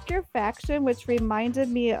like pick your faction, which reminded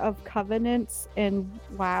me of Covenants in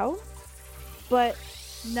WoW. But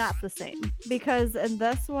not the same, because in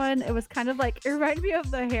this one it was kind of like, it reminded me of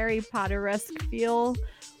the Harry Potter-esque feel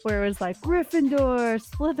where it was like Gryffindor,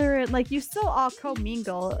 Slytherin, like you still all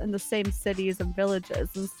commingle in the same cities and villages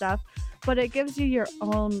and stuff, but it gives you your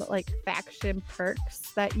own like faction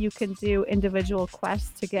perks that you can do individual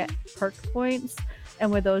quests to get perk points, and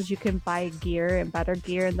with those you can buy gear and better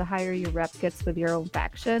gear, and the higher your rep gets with your own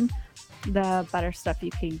faction, the better stuff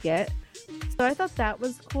you can get. So I thought that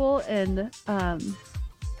was cool. And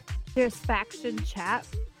there's faction chat.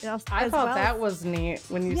 I thought that was neat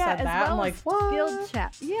when you said that. I'm like, what? Guild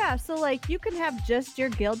chat. Yeah, so like you can have just your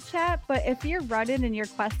guild chat, but if you're running and you're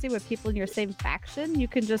questing with people in your same faction, you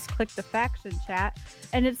can just click the faction chat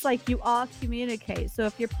and it's like you all communicate. So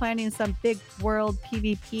if you're planning some big world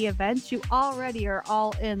PvP event, you already are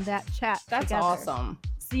all in that chat. That's together. awesome.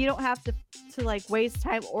 So you don't have to like waste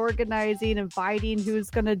time organizing, inviting who's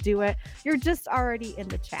gonna do it. You're just already in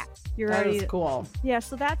the chat. That is cool. Yeah,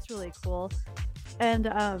 so that's really cool. And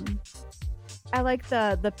I like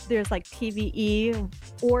there's like PvE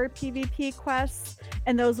or PvP quests,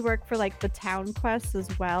 and those work for like the town quests as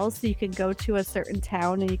well. So you can go to a certain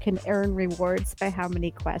town and you can earn rewards by how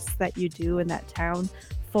many quests that you do in that town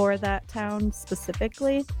for that town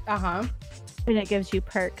specifically. And it gives you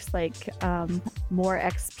perks like more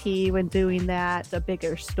XP when doing that, a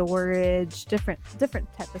bigger storage, different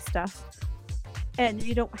type of stuff. And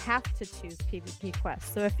you don't have to choose PvP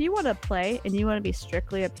quests. So if you want to play and you want to be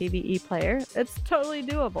strictly a PvE player, it's totally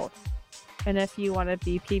doable. And if you want to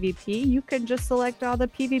be PvP, you can just select all the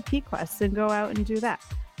PvP quests and go out and do that.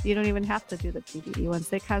 You don't even have to do the PvE ones.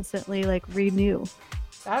 They constantly like renew.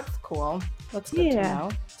 That's cool. That's good to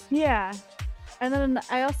know. Yeah. And then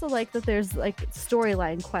I also like that there's like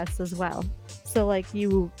storyline quests as well. So like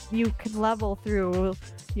you can level through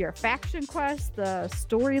your faction quests, the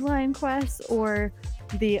storyline quests, or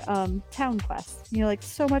the town quests. You know, like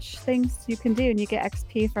so much things you can do, and you get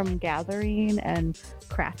XP from gathering and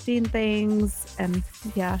crafting things. And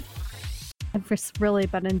yeah, I've just really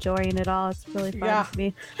been enjoying it all. It's really fun to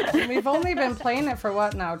me. We've only been playing it for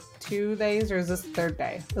what now? 2 days, or is this the third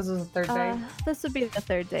day? This is the third day. This would be the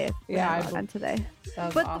third day. Yeah, on today.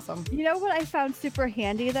 That's awesome. You know what I found super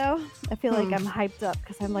handy though? I feel like I'm hyped up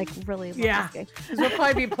because I'm like really loving this game. We'll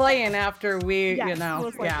probably be playing after we, yes, you know,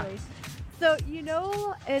 most likely. So, you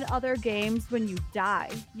know, in other games, when you die,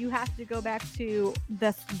 you have to go back to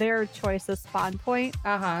their choice of spawn point.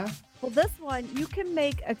 Uh-huh. Well, this one, you can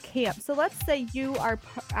make a camp. So let's say you are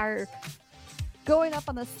going up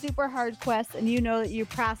on the super hard quest and you know that you're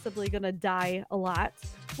possibly going to die a lot.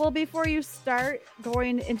 Well, before you start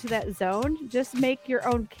going into that zone, just make your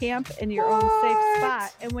own camp in your own safe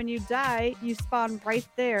spot. And when you die, you spawn right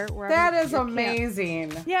there. That is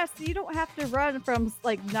amazing. Yeah, so you don't have to run from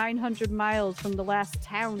like 900 miles from the last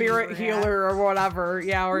town. Spirit healer or whatever.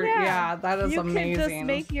 Yeah, that is amazing. You can just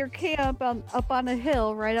make your camp up on a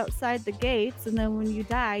hill right outside the gates. And then when you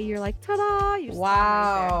die, you're like, ta-da! You spawn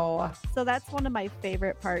right there. So that's one of my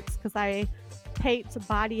favorite parts because I hate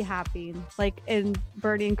body hopping, like in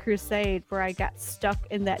Burning Crusade, where I got stuck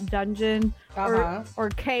in that dungeon or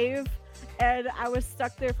cave, and I was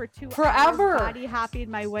stuck there for 2 hours body hopping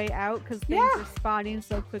my way out because things were spawning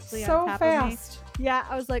so quickly on top of me. Yeah,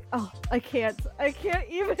 I was like, oh, I can't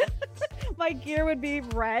even. My gear would be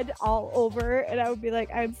red all over, and I would be like,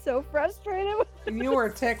 I'm so frustrated with this. You were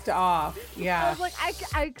ticked off. Yeah. I was like,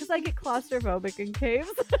 because I get claustrophobic in caves.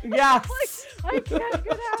 Yes. Like, I can't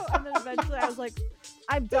get out. And then eventually I was like,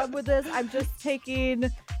 I'm done with this. I'm just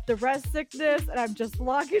taking the rest sickness and I'm just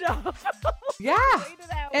logging off. Yeah.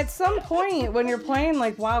 At some point when you're playing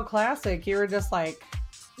like WoW Classic, you were just like,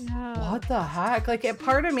 what the heck? Like, a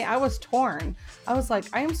part of me, I was torn. I was like,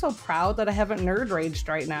 I am so proud that I haven't nerd raged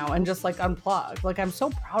right now and just like unplugged. Like, I'm so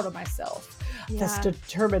proud of myself. This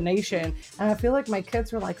determination. And I feel like my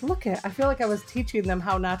kids were like, I feel like I was teaching them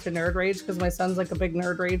how not to nerd rage because my son's like a big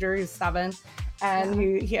nerd rager. He's 7. And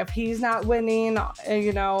if he's not winning,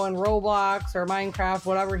 you know, in Roblox or Minecraft,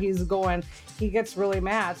 whatever he's going, he gets really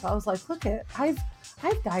mad. So I was like,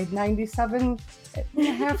 I've died 97 and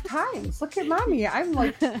a half times. Look at mommy. I'm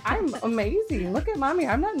amazing. Look at mommy.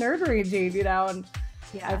 I'm not nerd raging, you know, and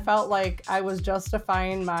I felt like I was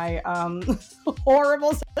justifying my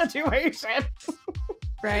horrible situation.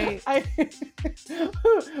 Right. I'm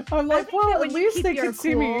like, well, at least they can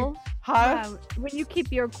see me. Huh? When you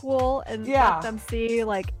keep your cool and let them see,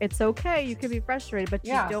 like, it's okay, you can be frustrated, but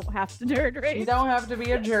you don't have to nerd rage. You don't have to be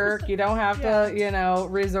a jerk. You don't have to, you know,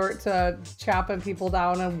 resort to chopping people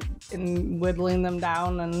down and whittling them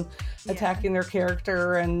down and attacking their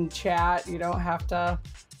character and chat. You don't have to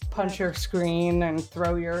punch your screen and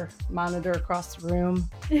throw your monitor across the room.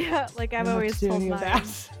 Yeah, like I've always told mine,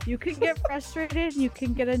 you can get frustrated, you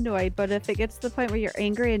can get annoyed, but if it gets to the point where you're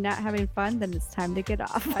angry and not having fun, then it's time to get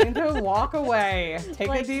off. Time to walk away, take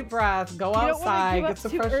a deep breath, go outside, get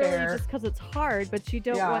some fresh air. Just because it's hard, but you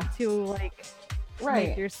don't want to like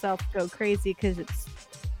make yourself go crazy because it's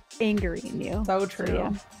angering you. So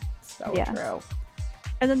true. So true.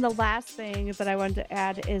 And then the last thing that I wanted to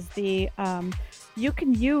add is the you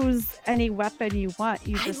can use any weapon you want.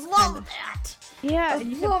 You just love that. Yeah,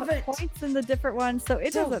 and you can put points in the different ones, so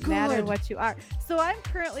it doesn't matter what you are. So I'm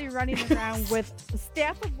currently running around with the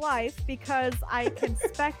Staff of Life because I can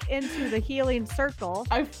spec into the healing circle.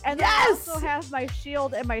 And I also have my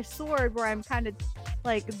shield and my sword where I'm kind of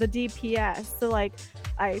like the DPS. So like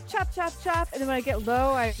I chop, chop, chop, and then when I get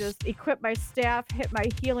low, I just equip my staff, hit my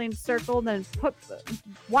healing circle, and then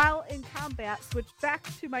while in combat, switch back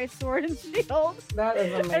to my sword and shield. That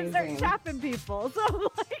is amazing. And start chopping people. So I'm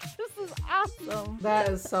like, this is awesome. That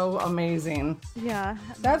is so amazing. Yeah.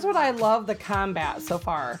 That's what I love the combat so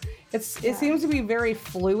far. It seems to be very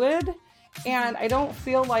fluid. And I don't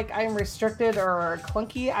feel like I'm restricted or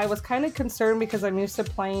clunky. I was kind of concerned because I'm used to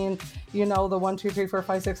playing, you know, the 1, 2, 3, 4,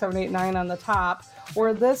 5, 6, 7, 8, 9 on the top,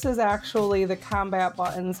 where this is actually the combat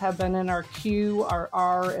buttons have been in our Q, our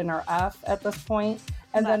R, and our F at this point,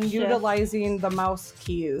 and then utilizing the mouse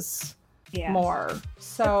keys more.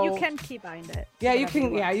 So but you can keybind it. Yeah, you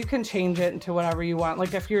can. Yeah, you can change it into whatever you want.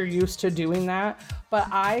 Like if you're used to doing that. But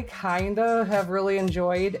I kind of have really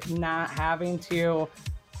enjoyed not having to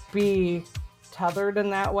be tethered in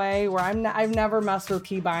that way, where I've never messed with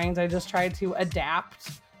keybinds. I just tried to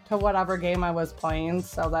adapt to whatever game I was playing,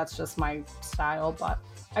 so that's just my style. But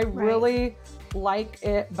I really like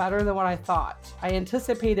it better than what I thought. I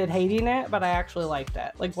anticipated hating it, but I actually liked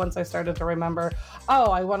it. Like once I started to remember,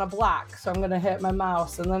 oh, I want to block, so I'm gonna hit my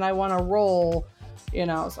mouse, and then I want to roll, you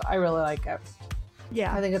know, so I really like it.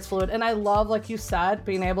 I think it's fluid, and I love, like you said,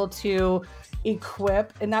 being able to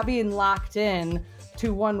equip and not being locked in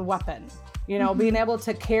to one weapon, you know, being able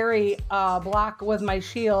to carry a block with my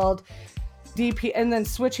shield, DP, and then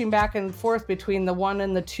switching back and forth between the 1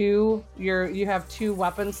 and the 2. You have 2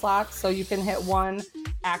 weapon slots, so you can hit 1,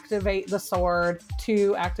 activate the sword,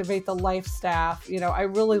 2, activate the life staff. You know, I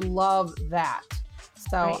really love that.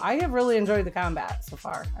 So I have really enjoyed the combat so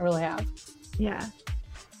far. I really have. Yeah.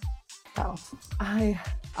 So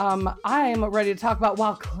I'm ready to talk about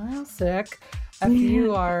WoW Classic. If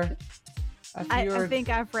you are. I think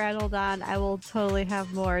I've rattled on. I will totally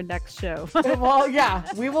have more next show. Well, yeah,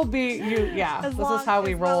 we will be. This is how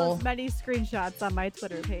we roll. Well as many screenshots on my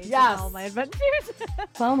Twitter page. Yes, all my adventures.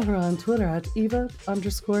 Follow her on Twitter at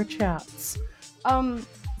Eva_chats.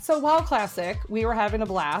 So WoW Classic, we were having a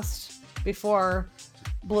blast before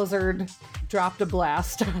Blizzard dropped a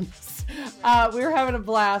blast on us. We were having a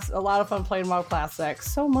blast, a lot of fun playing WoW Classic.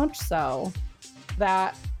 So much so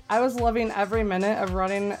that I was loving every minute of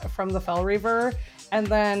running from the Fell Reaver and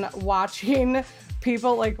then watching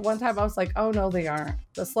people. Like one time I was like, oh no, they aren't.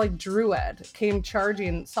 This like druid came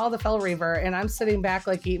charging, saw the Fell Reaver, and I'm sitting back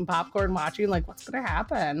like eating popcorn watching like, what's gonna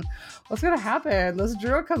happen? What's gonna happen? This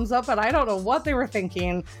druid comes up and I don't know what they were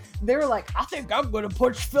thinking. They were like, I think I'm gonna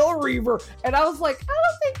push Fell Reaver. And I was like, I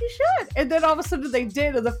don't think you should. And then all of a sudden they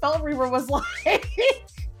did, and the Fell Reaver was like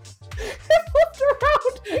it flipped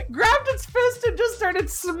around, grabbed its fist, and just started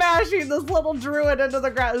smashing this little druid into the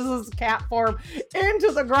ground. This is cat form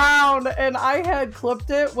into the ground. And I had clipped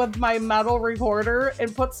it with my metal recorder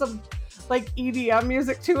and put some like EDM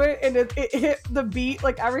music to it, and it hit the beat.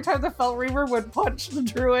 Like every time the Fell Reaver would punch the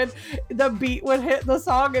druid, the beat would hit the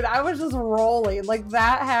song, and I was just rolling. Like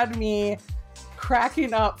that had me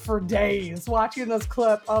cracking up for days watching this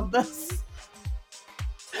clip of this.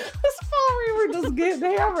 This Fell Reaver just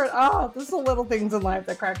getting hammered. Oh, there's the little things in life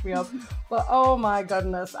that crack me up. But oh my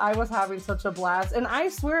goodness, I was having such a blast. And I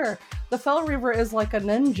swear, the Fel Reaver is like a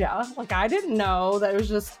ninja. Like, I didn't know that. It was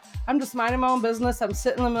just, I'm just minding my own business. I'm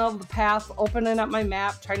sitting in the middle of the path, opening up my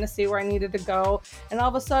map, trying to see where I needed to go. And all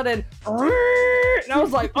of a sudden, and I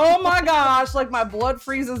was like, oh my gosh, like my blood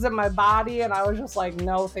freezes in my body. And I was just like,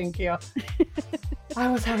 no, thank you. I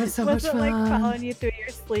was having so much fun. Was it like following you through your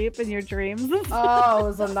sleep and your dreams? Oh, it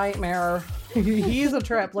was a nightmare. He's a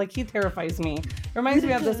trip. Like, he terrifies me. It reminds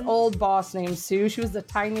me of this old boss named Sue. She was the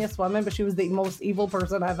tiniest woman, but she was the most evil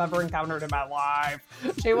person I've ever encountered in my life.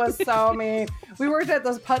 She was so mean. We worked at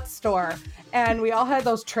this pet store, and we all had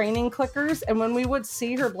those training clickers. And when we would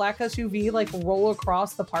see her black SUV like roll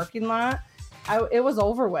across the parking lot, it was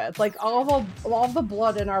over with. Like, all the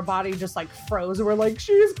blood in our body just like froze. We're like,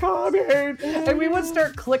 she's coming. And we would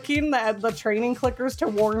start clicking the training clickers to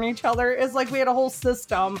warn each other. It's like we had a whole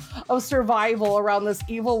system of survival around this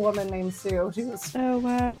evil woman named Sue. She was, oh,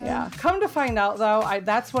 wow. Yeah. Come to find out, though,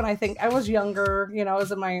 that's when I think I was younger, you know, I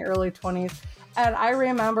was in my early 20s. And I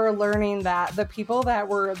remember learning that the people that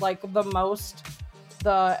were like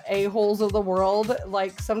the a-holes of the world,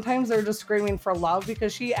 like sometimes they're just screaming for love,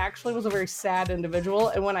 because she actually was a very sad individual.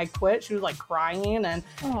 And when I quit, she was like crying and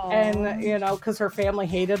you know, because her family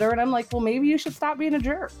hated her. And I'm like, well, maybe you should stop being a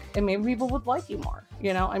jerk and maybe people would like you more.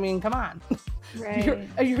 You know, I mean, come on. Right.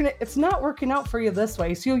 It's not working out for you this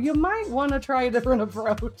way, so you might want to try a different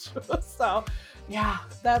approach. So yeah,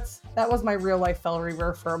 that was my real life Fel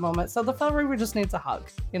Reaver for a moment. So the Fel Reaver just needs a hug.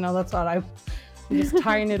 You know, that's what I'm just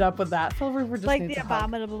tying it up with that. Fel Reaver just like needs the a hug.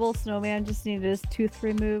 Abominable Snowman just needed his tooth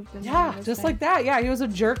removed. And Yeah, just like that. Yeah, he was a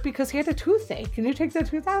jerk because he had a toothache. Can you take that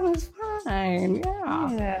tooth out? It was fine.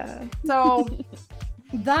 Yeah. So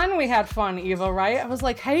then we had fun, Eva, right? I was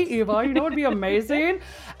like, hey, Eva, you know what would be amazing?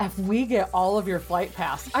 If we get all of your flight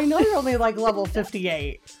pass. I know you're only like level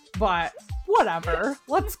 58, but whatever.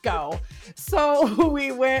 Let's go. So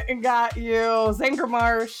we went and got you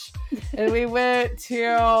Zankermarsh, and we went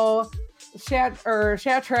to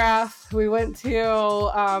Shatrath. We went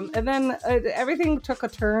to, and then everything took a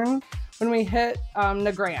turn when we hit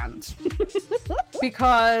Nagrand.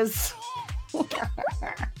 Because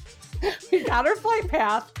we got our flight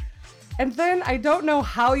path, and then I don't know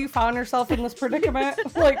how you found yourself in this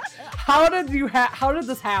predicament. Like, how did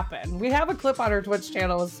this happen? We have a clip on our Twitch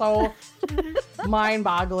channel. It's so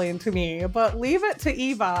mind-boggling to me. But leave it to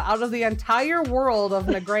Eva. Out of the entire world of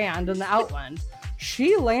Nagrand and the Outland,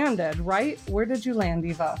 she landed right. Where did you land,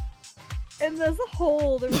 Eva? In this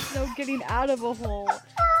hole. There was no getting out of a hole.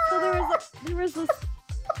 So there was this.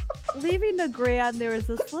 Leaving Nagrand, there was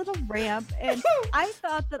this little ramp, and I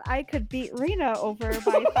thought that I could beat Rena over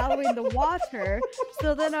by following the water.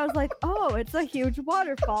 So then I was like, oh, it's a huge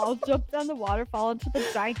waterfall. Jumped down the waterfall into the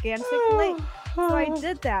gigantic lake. So I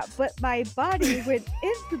did that, but my body went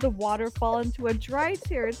into the waterfall into a dry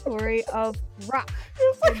territory of rock.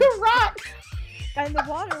 It's like a rock. And the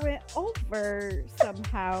water went over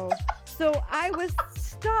somehow. So I was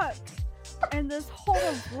stuck in this hole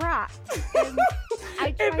of rock, and I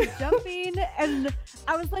tried jumping, and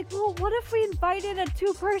I was like, well, what if we invited a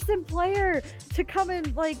 2-person player to come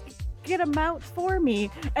and like get a mount for me?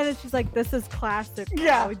 And then she's like, this is classic.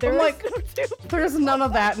 Yeah, I'm like, no there's none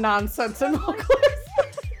of that nonsense in my like, oh,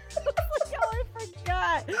 I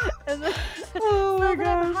forgot. And then,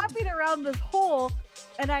 I'm hopping around this hole,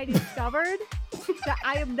 and I discovered that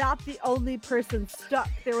I am not the only person stuck.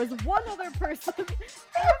 There was one other person,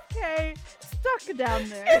 AFK, stuck down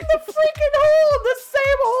there. In the freaking hole! The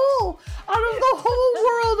same hole! Out of the whole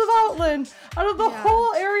world of Outland, out of the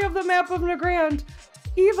whole area of the map of Nagrand,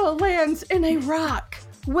 Eva lands in a rock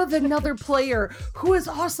with another player who is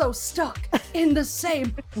also stuck in the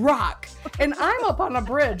same rock. And I'm up on a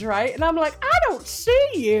bridge, right? And I'm like, I don't see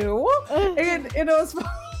you. And it was...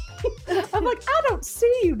 I'm like, I don't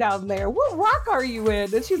see you down there. What rock are you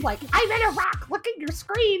in? And she's like, I'm in a rock. Look at your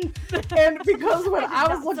screen. And because when I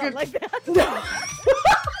was looking like that.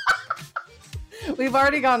 We've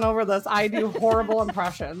already gone over this. I do horrible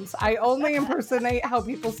impressions. I only impersonate how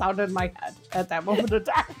people sounded in my head at that moment of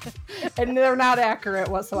time. And they're not accurate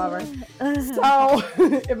whatsoever. So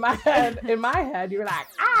in my head, you were like,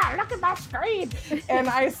 look at my screen. And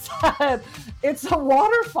I said, it's a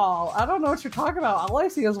waterfall. I don't know what you're talking about. All I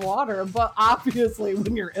see is water. But obviously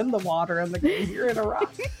when you're in the water in the game, you're in a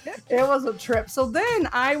rock. It was a trip. So then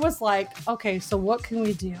I was like, okay, so what can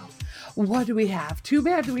we do? What do we have? Too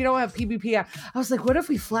bad we don't have PvP. I was like, what if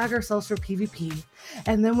we flag ourselves for PvP,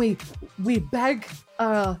 and then we beg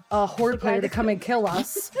a horde player to come and kill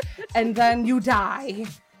us, and then you die,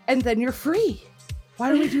 and then you're free. Why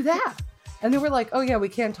don't we do that? And they were like, oh yeah, we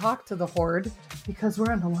can't talk to the horde because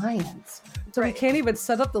we're an alliance. So we can't even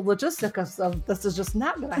set up the logistics of this is just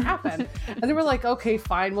not going to happen. And they were like, okay,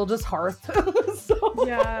 fine, we'll just hearth. So,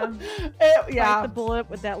 yeah. Yeah. Bite the bullet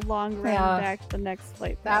with that long run back to the next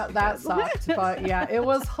flight. That sucked. But yeah, it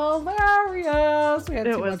was hilarious. We had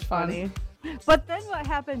too much fun. Funny. But then what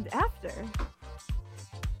happened after?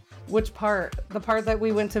 Which part? The part that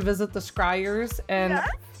we went to visit the Scryers and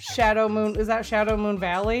Shadow Moon. Is that Shadow Moon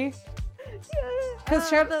Valley? Yeah. Because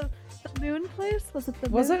the moon place? Was it the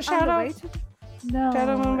moon? Was it Shadow? No.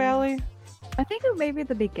 Shadow Moon Valley? I think it may be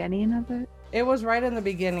the beginning of it. It was right in the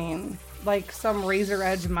beginning. Like some razor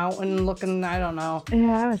edge mountain looking, I don't know.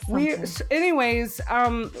 Yeah, it was something. Anyways,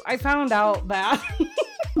 I found out that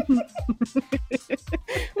we're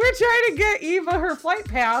trying to get Eva her flight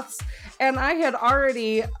paths, and I had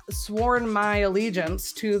already sworn my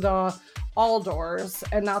allegiance to the Aldors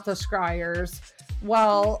and not the Scryers.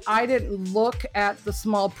 Well, I didn't look at the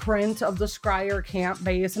small print of the Scryer camp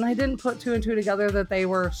base, and I didn't put two and two together that they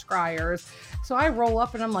were Scryers. So I roll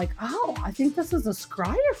up and I'm like, oh, I think this is a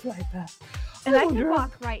Scryer flight path. And I can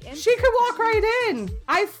walk right in. She could walk right in.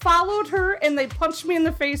 I followed her and they punched me in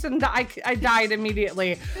the face and I died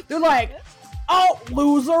immediately. They're like, oh,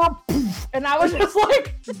 loser. And I was just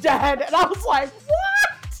like dead. And I was like,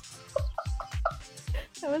 what?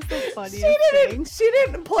 That was the funniest thing. She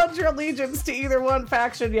didn't pledge her allegiance to either one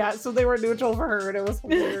faction yet, so they were neutral for her, and it was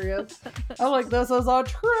hilarious. I'm like, this is a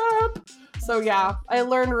trip. So yeah, I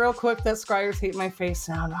learned real quick that Scryers hate my face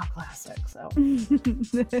now, not classic. So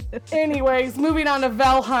anyways, moving on to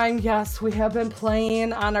Valheim. Yes, we have been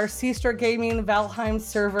playing on our Seestra Gaming Valheim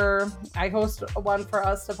server. I host one for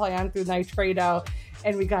us to play on through Nitrado,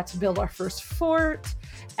 and we got to build our first fort.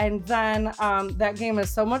 And then that game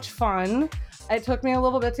is so much fun. It took me a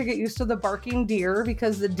little bit to get used to the barking deer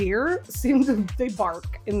because the deer seem to, they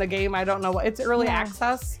bark in the game. I don't know what, it's early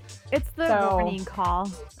access. It's the warning call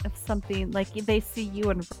if something, like they see you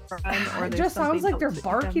and run, or it just sounds like they're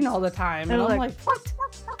barking all the time. And I'm like, what?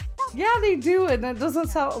 Yeah, they do. And it doesn't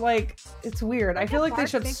sound like, it's weird. I feel like they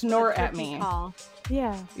should snort at me.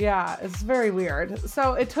 Yeah. Yeah, it's very weird.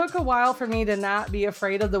 So it took a while for me to not be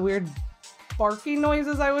afraid of the weird barking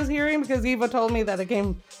noises I was hearing because Eva told me that it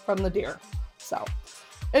came from the deer. So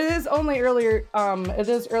it is only earlier, it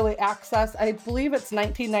is early access. I believe it's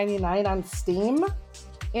 $19.99 on Steam.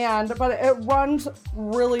 But it runs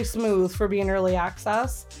really smooth for being early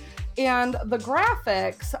access. And the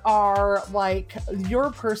graphics are like,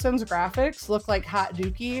 your person's graphics look like hot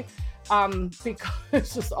dookie, because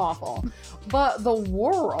it's just awful. But the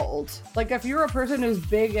world, like if you're a person who's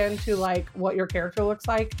big into like what your character looks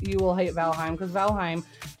like, you will hate Valheim, because Valheim,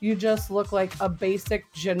 you just look like a basic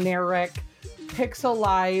generic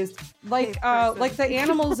pixelized, like the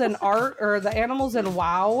animals in art or the animals in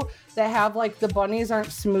WoW that have like the bunnies aren't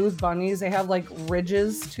smooth bunnies, they have like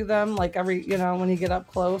ridges to them, like every, you know, when you get up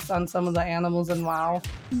close on some of the animals in WoW,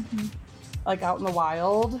 like out in the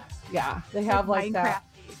wild, yeah, they have like that.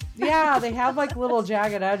 Yeah, they have like little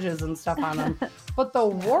jagged edges and stuff on them. But the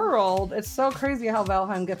world, it's so crazy how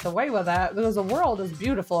Valheim gets away with that, because the world is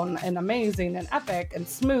beautiful and amazing and epic and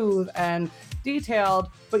smooth and detailed,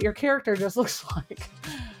 but your character just looks like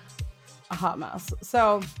a hot mess.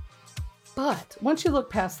 So, but once you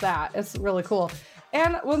look past that, it's really cool.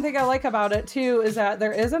 And one thing I like about it too is that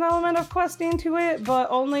there is an element of questing to it,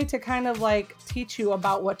 but only to kind of like teach you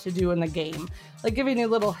about what to do in the game, like giving you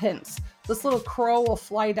little hints. This little crow will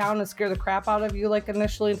fly down and scare the crap out of you, like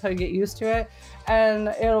initially, until you get used to it, and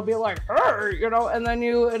it'll be like, hey, you know, and then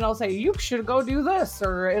it'll say you should go do this,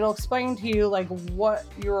 or it'll explain to you like what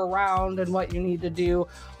you're around and what you need to do.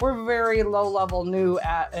 We're very low level new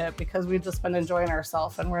at it because we've just been enjoying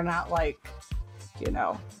ourselves, and we're not like, you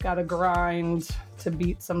know, gotta grind to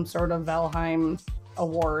beat some sort of Valheim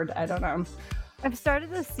award. I don't know. I've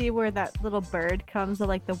started to see where that little bird comes at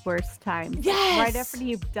like the worst times. Yes! Right after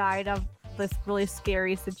you've died of this really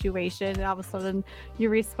scary situation, and all of a sudden you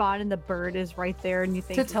respawn and the bird is right there, and you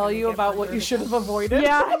think to tell you about what you should have avoided.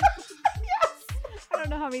 Yeah. Yes. I don't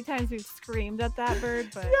know how many times we've screamed at that bird,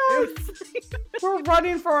 but yes. We're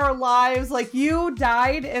running for our lives. Like, you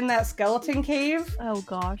died in that skeleton cave. Oh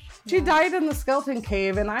gosh. She died in the skeleton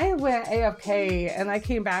cave, and I went AFK, and I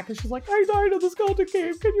came back, and she's like, I died in the skeleton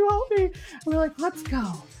cave. Can you help me? And we're like, let's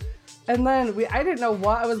go. And then I didn't know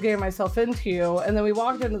what I was getting myself into. And then we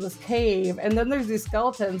walked into this cave, and then there's these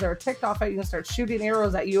skeletons that are ticked off at you and start shooting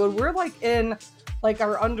arrows at you. And we're like in like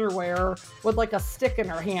our underwear with like a stick in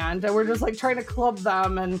our hand, and we're just like trying to club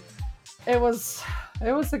them. And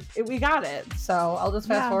we got it. So I'll just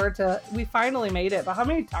fast forward to, we finally made it. But how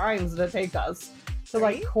many times did it take us So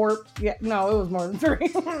like yeah, no, it was more than 3.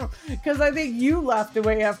 Because I think you left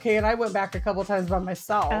away AFK and I went back a couple times by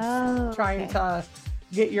myself trying to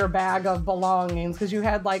get your bag of belongings. Because you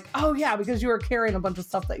had like, oh yeah, because you were carrying a bunch of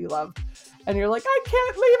stuff that you loved. And you're like, I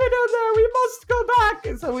can't leave it in there. We must go back.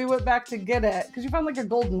 And so we went back to get it. Because you found like a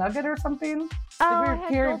gold nugget or something. Oh, I had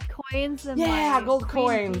gold coins. And gold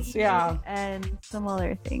coins. Yeah. And some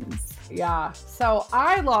other things. Yeah. So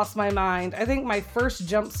I lost my mind. I think my first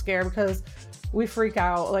jump scare, because we freak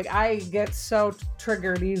out. Like I get so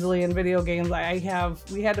triggered easily in video games.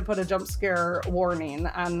 We had to put a jump scare warning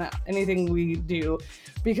on anything we do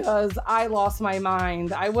because I lost my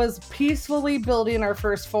mind. I was peacefully building our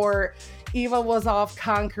first fort. Eva was off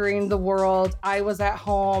conquering the world. I was at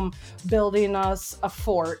home building us a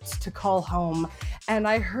fort to call home. And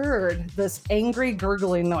I heard this angry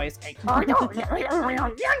gurgling noise. And I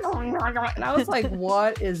was like,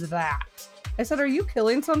 what is that? I said, are you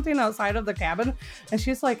killing something outside of the cabin? And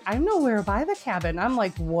she's like, I'm nowhere by the cabin. I'm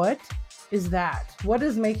like, what is that? What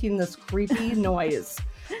is making this creepy noise?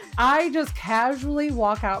 I just casually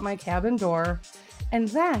walk out my cabin door, and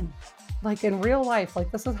then, like in real life,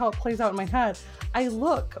 like this is how it plays out in my head, I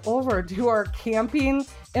look over to our camping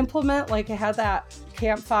implement, like it had that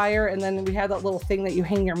campfire, and then we had that little thing that you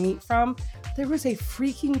hang your meat from. There was a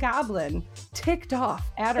freaking goblin ticked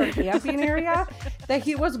off at our camping area that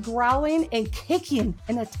he was growling and kicking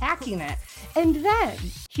and attacking it. And then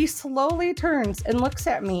he slowly turns and looks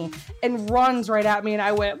at me and runs right at me. And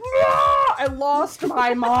I went, "Ah!" I lost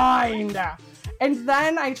my mind. And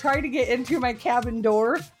then I tried to get into my cabin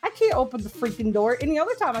door. I can't open the freaking door. Any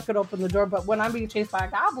other time I could open the door, but when I'm being chased by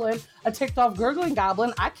a goblin, a ticked off gurgling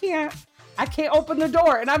goblin, I can't open the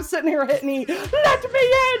door. And I'm sitting here hitting me, let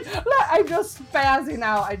me in. I'm just spazzing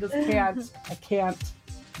out. I just can't. I can't.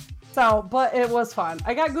 So, but it was fun.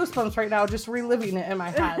 I got goosebumps right now just reliving it in my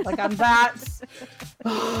head. Like I'm that.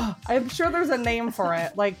 I'm sure there's a name for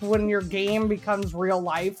it. Like when your game becomes real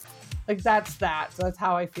life. Like that's that. So that's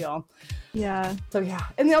how I feel. Yeah. So yeah.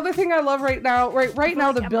 And the other thing I love right now, right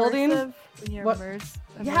now, the building. When you're immersed.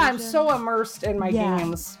 Yeah, I'm so immersed in my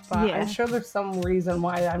games, but I'm sure there's some reason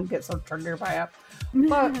why I get so triggered by it.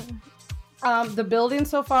 But the building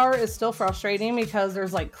so far is still frustrating because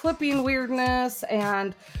there's like clipping weirdness,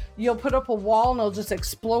 and you'll put up a wall and it'll just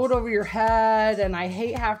explode over your head. And I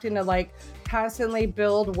hate having to like constantly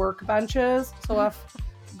build workbenches. So if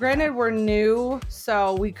granted, we're new,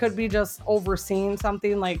 so we could be just overseeing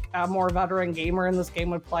something like a more veteran gamer in this game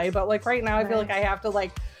would play. But like right now, I feel like I have to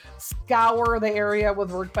like scour the area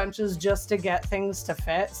with workbenches just to get things to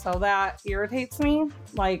fit. So that irritates me.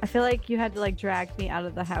 Like I feel like you had to like drag me out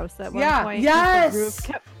of the house at one point. Yes. The roof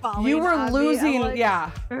kept falling. You were losing. Like,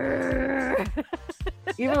 yeah.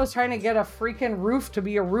 Eva was trying to get a freaking roof to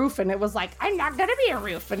be a roof, and it was like, I'm not gonna be a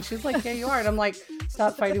roof. And she's like, yeah, you are. And I'm like,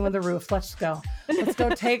 stop fighting with the roof. Let's go.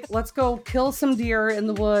 Let's go kill some deer in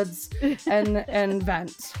the woods and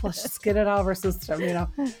vent. Let's just get it out of our system, you know.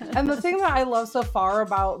 And the thing that I love so far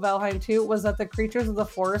about Valheim 2 was that the creatures of the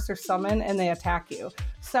forest are summoned and they attack you.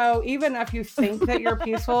 So even if you think that you're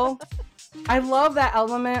peaceful, I love that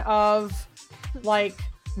element of like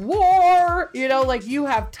war, you know, like you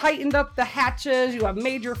have tightened up the hatches, you have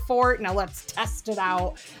made your fort, now let's test it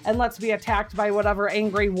out and let's be attacked by whatever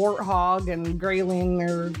angry warthog and grayling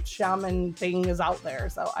or shaman thing is out there.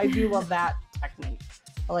 So I do love that technique.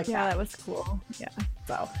 I like that. Yeah, that was cool. Yeah.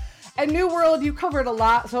 So, and New World, you covered a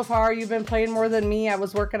lot so far. You've been playing more than me. I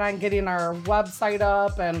was working on getting our website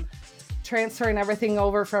up and transferring everything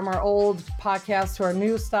over from our old podcast to our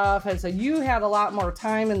new stuff. And so you had a lot more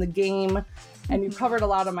time in the game. And you covered a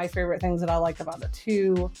lot of my favorite things that I like about it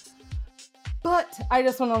too. But I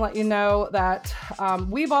just want to let you know that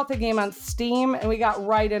we bought the game on Steam and we got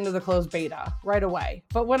right into the closed beta right away.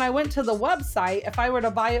 But when I went to the website, if I were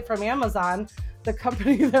to buy it from Amazon, the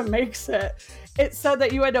company that makes it, it said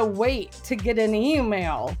that you had to wait to get an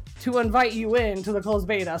email to invite you in to the closed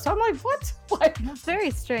beta. So I'm like, what? That's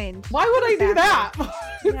very strange. Why would I do that?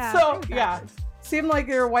 Yeah, so yeah. Seemed like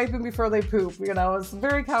they were wiping before they poop, you know. It's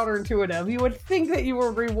very counterintuitive. You would think that you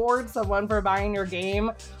would reward someone for buying your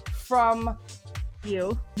game from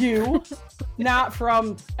you, not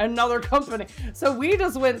from another company. So we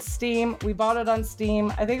just went Steam. We bought it on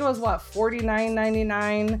Steam. I think it was what,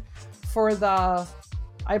 $49.99 for the.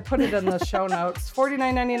 I put it in the show notes.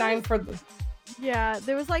 $49.99 for the. Yeah,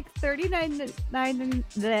 there was like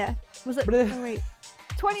 $39.99. Was it? Oh, wait.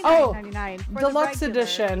 $29.99. Deluxe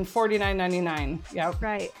edition, $49.99. Yep.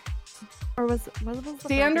 Right. Or was it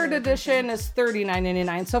standard edition is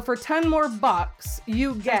 $39.99. So for 10 more bucks,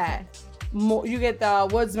 you get You get the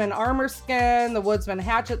Woodsman armor skin, the Woodsman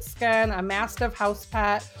hatchet skin, a Mastiff house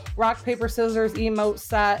pet, rock, paper, scissors emote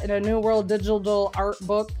set, and a New World digital art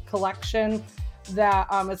book collection that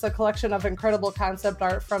it's a collection of incredible concept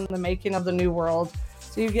art from the making of the New World.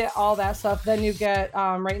 So you get all that stuff. Then you get,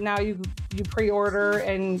 right now you pre-order,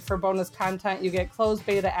 and for bonus content, you get closed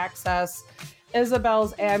beta access,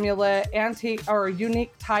 Isabel's amulet, antique or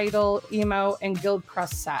unique title, emote, and guild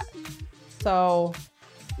crest set. So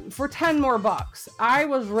for 10 more bucks, I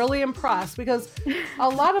was really impressed because a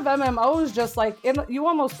lot of MMOs just like, you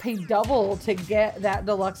almost pay double to get that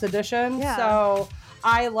deluxe edition. Yeah. So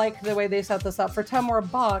I like the way they set this up. For 10 more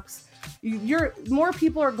bucks, more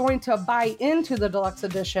people are going to buy into the deluxe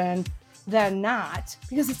edition than not,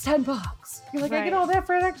 because it's 10 bucks. You're like, right. I get all that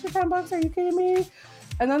for an extra 10 bucks. Are you kidding me?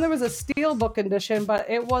 And then there was a steelbook edition, but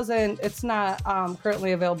it's not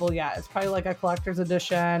currently available yet. It's probably like a collector's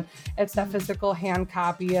edition. It's a physical hand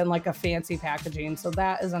copy and like a fancy packaging. So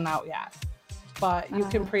that isn't out yet. But you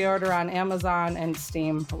can pre-order on Amazon and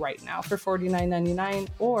Steam right now for $49.99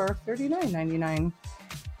 or $39.99.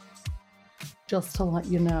 Just to let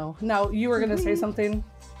you know. Now, you were going to say something?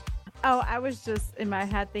 Oh, I was just in my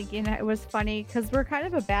head thinking it was funny because we're kind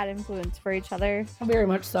of a bad influence for each other. Very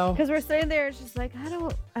much so. Because we're sitting there, it's just like, I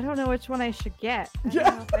don't know which one I should get. I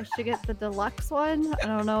don't know if I should get the deluxe one. I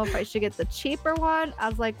don't know if I should get the cheaper one. I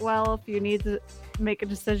was like, well, if you need to make a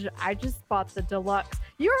decision, I just bought the deluxe.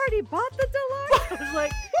 You already bought the deluxe? I was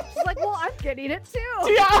like, she's like, well, I'm getting it too.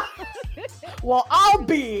 Yeah. Well,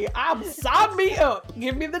 sign me up.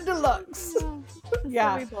 Give me the deluxe.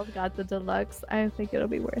 Yeah. So we both got the deluxe. I think it'll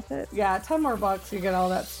be worth it. Yeah, 10 more bucks, you get all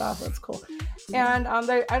that stuff. That's cool. And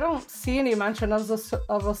I don't see any mention of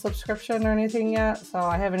a subscription or anything yet, so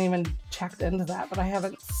I haven't even checked into that. But I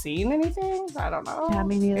haven't seen anything. I don't know. Yeah,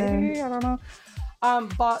 me neither. Maybe, I don't know.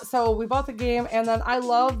 So we bought the game, and then I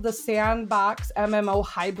love the sandbox MMO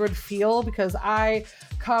hybrid feel because I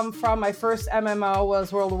come from, my first MMO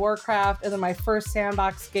was World of Warcraft, and then my first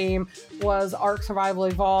sandbox game was Ark Survival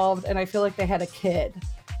Evolved, and I feel like they had a kid.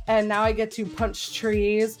 And now I get to punch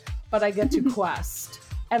trees, but I get to quest,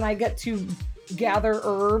 and I get to gather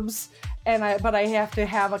herbs, but I have to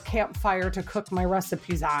have a campfire to cook my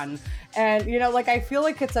recipes on. And, I feel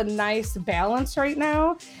like it's a nice balance right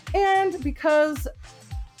now. And because,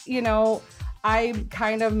 I'm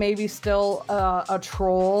kind of maybe still a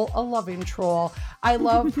troll, a loving troll. I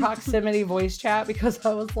love proximity voice chat because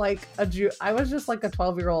I was just like a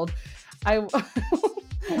 12-year-old.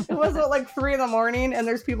 It wasn't like 3 a.m. and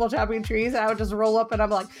there's people chopping trees, and I would just roll up and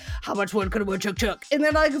I'm like, how much wood could a woodchuck chuck? And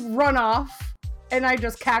then I run off and I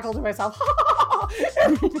just cackle to myself.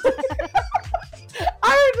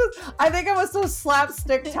 I think I was so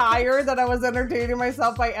slapstick tired that I was entertaining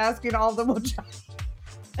myself by asking all the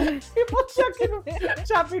people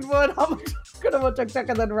chopping wood, how much could a woodchuck chuck,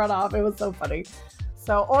 and then run off. It was so funny.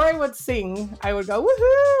 So, or I would sing. I would go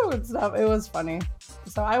woohoo and stuff. It was funny.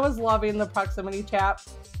 So I was loving the proximity chat.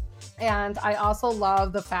 And I also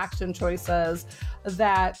love the faction choices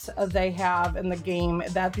that they have in the game,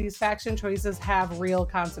 that these faction choices have real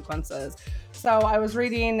consequences. So I was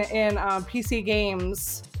reading in PC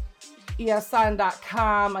Games,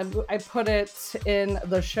 ESN.com, I put it in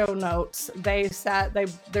the show notes. They said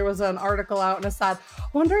there was an article out and it said,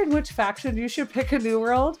 wondering which faction you should pick in New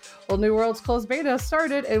World? Well, New World's closed beta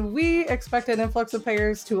started and we expect an influx of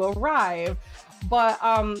players to arrive. But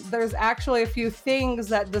there's actually a few things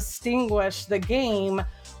that distinguish the game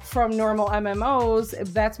from normal MMOs.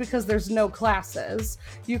 That's because there's no classes.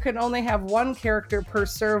 You can only have one character per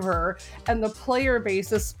server, and the player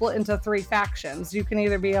base is split into 3 factions. You can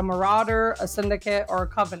either be a Marauder, a Syndicate, or a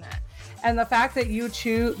Covenant. And the fact that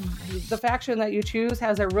the faction that you choose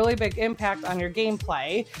has a really big impact on your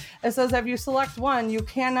gameplay. It says if you select one, you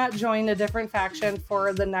cannot join a different faction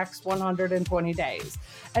for the next 120 days.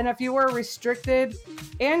 And if you were restricted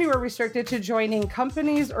to joining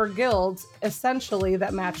companies or guilds, essentially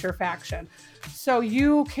that match your faction. So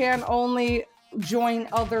you can only join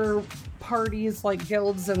other parties like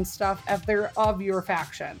guilds and stuff if they're of your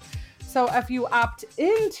faction. So if you opt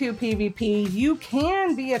into PvP, you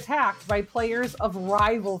can be attacked by players of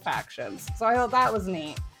rival factions. So I thought that was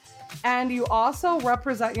neat. And you also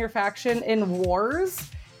represent your faction in wars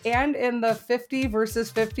and in the 50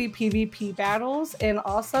 versus 50 PvP battles, and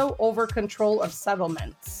also over control of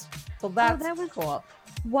settlements. So that was cool.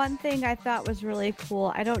 One thing I thought was really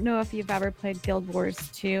cool. I don't know if you've ever played Guild Wars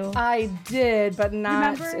 2. I did, but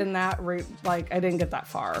not in that route. Like, I didn't get that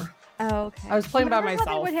far. Oh, okay. I was playing by myself.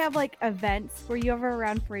 How they would have like events? Were you ever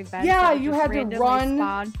around for events? Yeah, you had to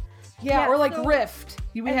run. Yeah, or like so Rift.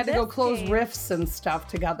 We in had to go this close game, rifts and stuff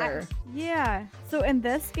together. Yeah. So in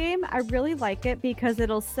this game, I really like it because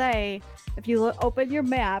it'll say, if you open your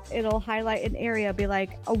map, it'll highlight an area, be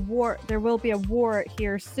like a war. There will be a war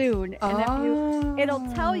here soon, and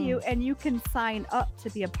it'll tell you, and you can sign up to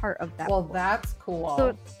be a part of that. Well, war. that's cool.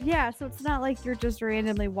 So so it's not like you're just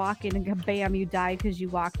randomly walking and bam, you died because you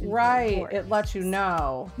walked into a war. It lets you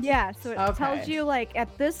know. Yeah, so it tells you like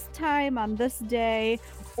at this time on this day,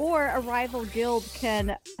 or a rival guild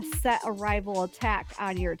can set a rival attack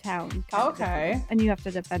on your town. Okay. And you have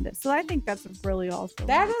to defend it. So I think that's really awesome.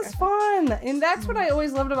 That is fun. And that's what I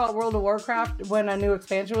always loved about World of Warcraft when a new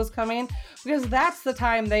expansion was coming, because that's the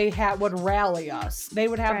time they would rally us. They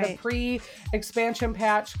would have the pre-expansion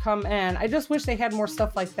patch come in. I just wish they had more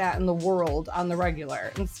stuff like that in the world on the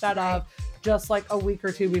regular instead of just like a week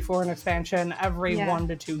or two before an expansion every 1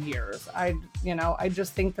 to 2 years. I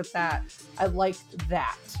just think that I liked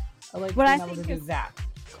that. I like being able to do that.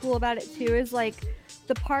 Cool about it too is like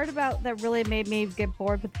the part about that really made me get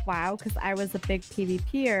bored with WoW, because I was a big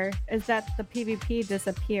PvPer, is that the PvP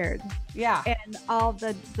disappeared. Yeah. And all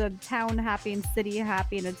the town hopping, city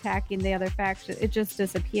hopping, attacking the other faction, it just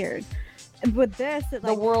disappeared. And with this,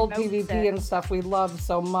 the world PvP and stuff we loved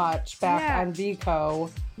so much back on Vico.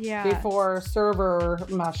 Yeah. Before server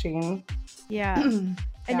meshing. Yeah.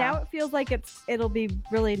 And now it feels like it'll be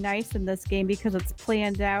really nice in this game because it's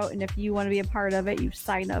planned out, and if you want to be a part of it, you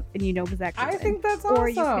sign up and you know exactly. I think that's awesome. Or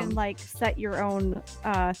you can like set your own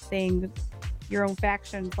thing, your own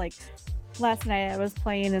factions. Like last night I was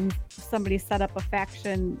playing and somebody set up a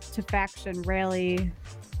faction to faction rally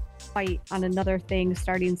fight on another thing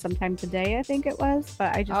starting sometime today, I think it was,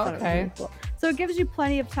 but I just thought it was really cool. So it gives you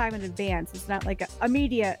plenty of time in advance. It's not like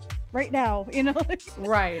immediate right now, you know?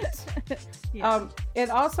 Right. It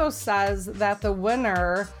also says that the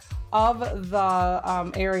winner of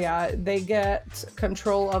the area, they get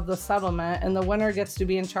control of the settlement, and the winner gets to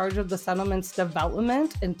be in charge of the settlement's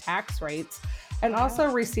development and tax rates, and also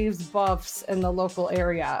receives buffs in the local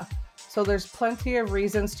area. So there's plenty of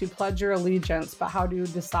reasons to pledge your allegiance, but how do you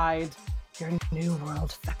decide your new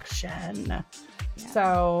world faction? Yeah.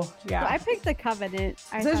 So I picked the Covenant.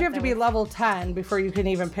 It says you have to be level 10 before you can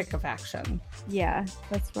even pick a faction. Yeah,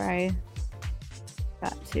 that's where I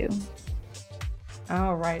got to.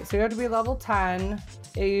 All right, so you have to be level 10.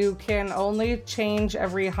 You can only change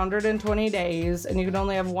every 120 days, and you can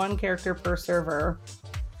only have one character per server.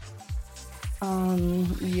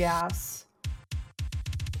 Yes.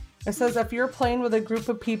 It says if you're playing with a group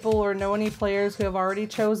of people or know any players who have already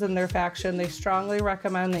chosen their faction, they strongly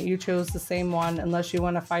recommend that you choose the same one unless you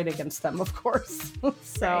want to fight against them, of course.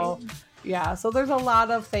 So, so there's a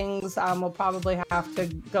lot of things we'll probably have to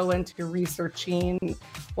go into researching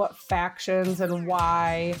what factions and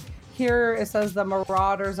why. Here it says the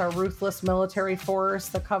Marauders are ruthless military force.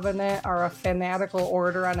 The Covenant are a fanatical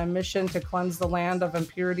order on a mission to cleanse the land of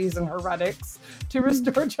impurities and heretics to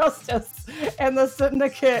restore justice. And the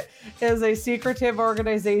Syndicate is a secretive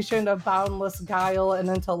organization of boundless guile and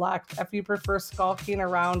intellect. If you prefer skulking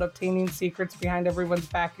around, obtaining secrets behind everyone's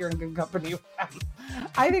back, you're in good company with them.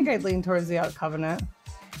 I think I'd lean towards the Covenant.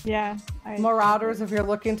 Yeah. Marauders, if you're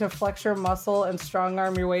looking to flex your muscle and strong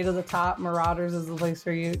arm your way to the top, Marauders is the place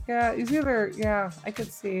for you. Yeah, it's either, I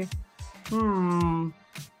could see. It's a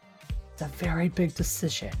very big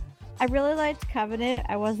decision. I really liked Covenant.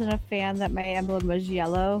 I wasn't a fan that my emblem was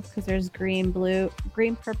yellow because there's green, blue,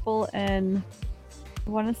 green, purple, and I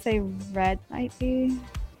want to say red might be.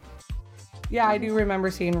 Yeah, I do remember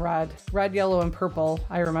seeing red, yellow, and purple.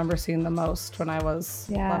 I remember seeing the most when I was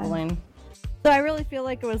leveling. So I really feel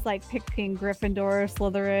like it was like picking Gryffindor or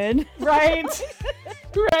Slytherin. Right.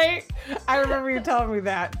 Right. I remember you telling me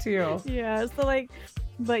that too. Yeah. So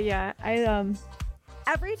but yeah, I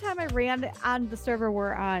every time I ran on the server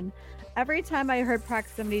we're on, every time I heard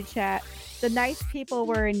proximity chat, the nice people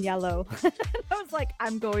were in yellow. I was like,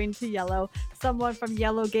 I'm going to yellow. Someone from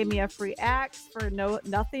yellow gave me a free axe for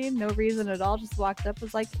nothing, no reason at all. Just walked up,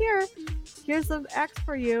 was like, here's an axe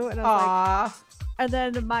for you. And I was like, and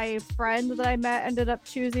then my friend that I met ended up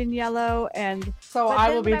choosing yellow, and so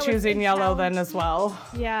I will be choosing yellow then as well.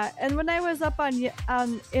 Yeah, and when I was up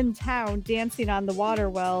in town dancing on the water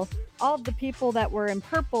well, all of the people that were in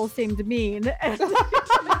purple seemed mean, and the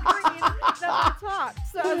green never talked.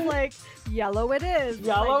 So I was like, yellow it is.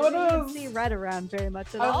 Yellow it is. I didn't see red around very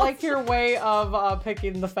much at all. I like your way of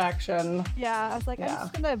picking the faction. Yeah, I was like, I'm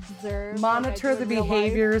just gonna observe, monitor the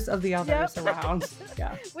behaviors of the others around.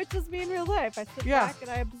 Yeah, which is me in real life. I sit back and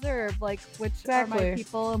I observe which are my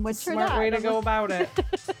people and which are not. Smart way to go about it.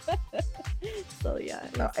 So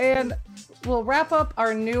yeah. And we'll wrap up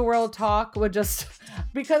our New World talk with just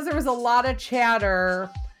because there was a lot of chatter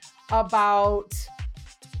about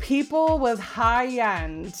people with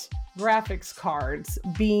high-end graphics cards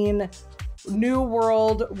being New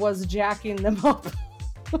World was jacking them up.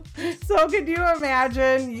 So could you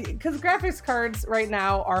imagine, because graphics cards right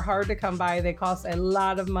now are hard to come by, they cost a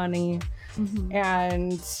lot of money,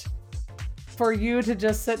 and for you to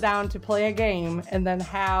just sit down to play a game and then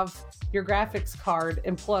have your graphics card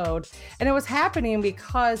implode. And it was happening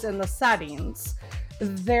because in the settings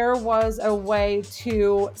there was a way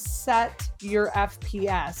to set your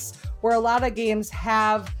FPS, where a lot of games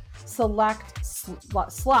have select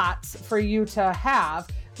slots for you to have.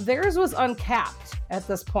 Theirs was uncapped at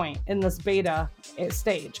this point in this beta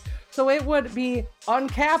stage. So it would be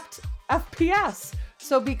uncapped FPS.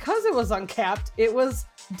 So because it was uncapped, it was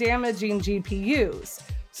damaging GPUs.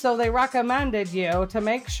 So they recommended you to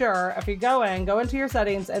make sure, if you go into your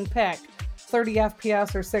settings and pick 30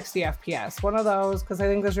 FPS or 60 FPS, one of those, because I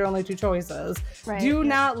think those are your only two choices. Right, do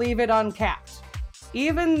not leave it uncapped.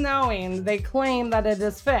 Even knowing they claim that it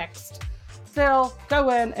is fixed, still go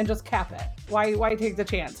in and just cap it. Why take the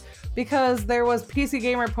chance? Because there was PC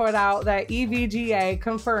Gamer put out that EVGA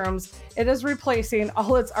confirms it is replacing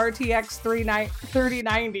all its RTX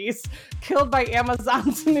 3090s killed by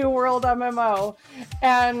Amazon's New World MMO.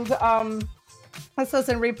 And it says,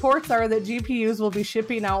 and reports are that GPUs will be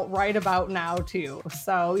shipping out right about now too.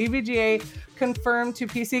 So EVGA confirmed to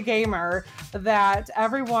PC Gamer that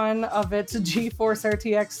every one of its GeForce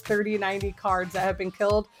RTX 3090 cards that have been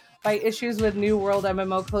killed by issues with New World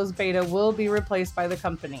MMO closed beta will be replaced by the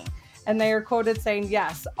company. And they are quoted saying,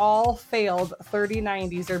 yes, all failed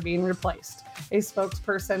 3090s are being replaced. A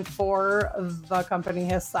spokesperson for the company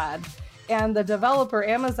has said. And the developer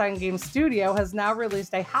Amazon Game Studio has now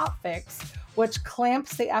released a hotfix which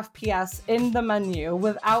clamps the FPS in the menu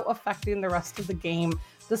without affecting the rest of the game,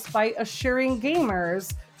 despite assuring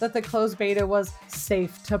gamers that the closed beta was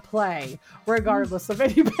safe to play, regardless of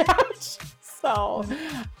any patch. So,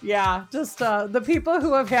 yeah, just the people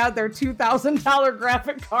who have had their $2,000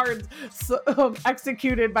 graphic cards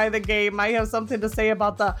executed by the game might have something to say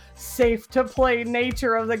about the safe-to-play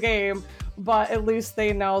nature of the game, but at least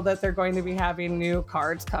they know that they're going to be having new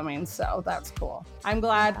cards coming, so that's cool. I'm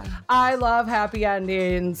glad. Yeah. I love happy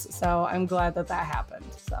endings, so I'm glad that happened.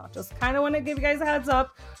 So just kind of want to give you guys a heads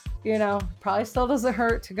up. You know, probably still doesn't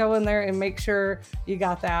hurt to go in there and make sure you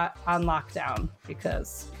got that on lockdown,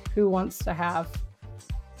 because who wants to have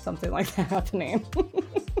something like that happening?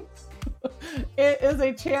 It is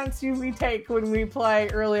a chance we take when we play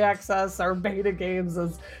early access or beta games,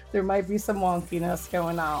 as there might be some wonkiness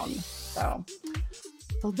going on. So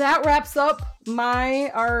that wraps up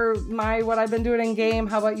my what I've been doing in game.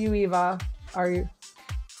 How about you, Eva?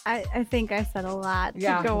 I think I said a lot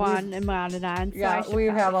to go on and on and on. So yeah,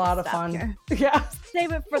 we've had a lot of fun. Here. Yeah.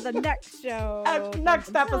 Save it for the next show.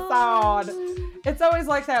 Next episode. It's always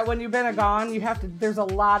like that when you've been gone. You have to. There's a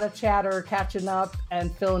lot of chatter catching up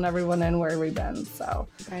and filling everyone in where we've been. So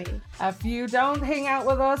if you don't hang out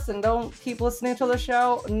with us and don't keep listening to the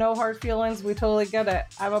show, no hard feelings. We totally get it.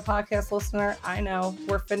 I'm a podcast listener. I know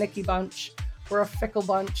we're a finicky bunch. We're a fickle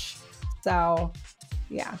bunch. So.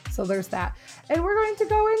 Yeah, so there's that. And we're going to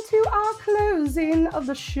go into our closing of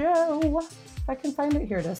the show. If I can find it,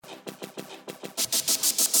 here it is.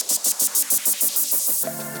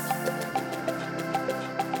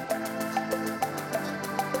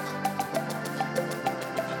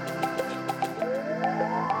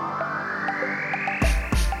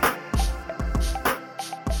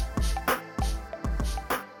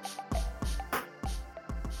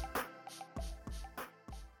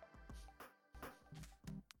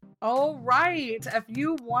 All right. If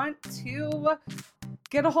you want to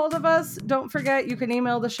get a hold of us, don't forget you can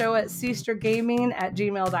email the show at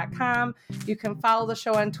seestragaming@gmail.com. You can follow the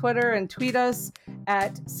show on Twitter and tweet us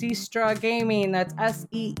at Seestra Gaming. That's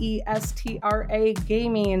SEESTRA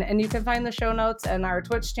Gaming. And you can find the show notes and our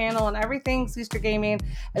Twitch channel and everything, Seestra Gaming,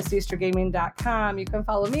 at seestragaming.com. You can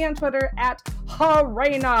follow me on Twitter at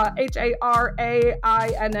Haraina,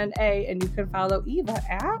 HARAINNA. And you can follow Eva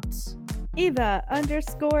at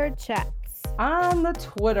Eva_chats on the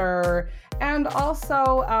Twitter. And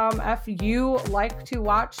also, if you like to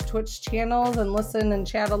watch Twitch channels and listen and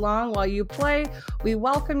chat along while you play, we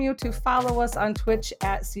welcome you to follow us on Twitch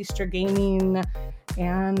at Seestra Gaming.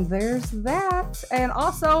 And there's that. And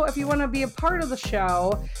also, if you want to be a part of the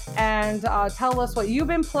show and tell us what you've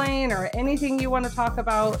been playing or anything you want to talk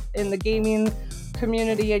about in the gaming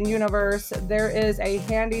community and universe, there is a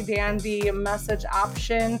handy dandy message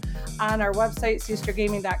option on our website,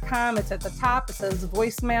 seestragaming.com. It's at the top. It says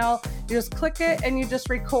voicemail. You just just click it and you just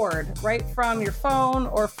record right from your phone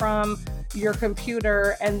or from your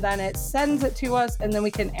computer, and then it sends it to us, and then we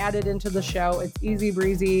can add it into the show. It's easy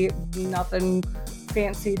breezy, nothing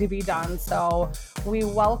fancy to be done. So we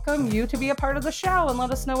welcome you to be a part of the show and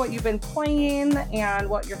let us know what you've been playing and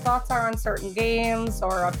what your thoughts are on certain games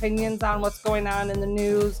or opinions on what's going on in the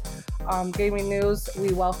news, gaming news.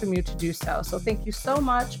 We welcome you to do so. So thank you so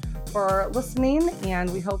much for listening, and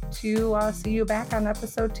we hope to see you back on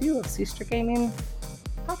episode 2 of Seestra Gaming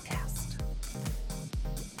Podcast.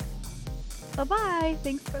 Bye-bye.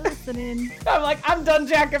 Thanks for listening. I'm like, I'm done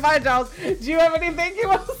jacking my jaws. Do you have anything you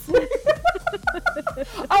want to say?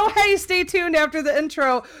 Oh, hey, stay tuned after the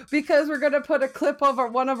intro because we're going to put a clip of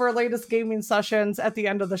one of our latest gaming sessions at the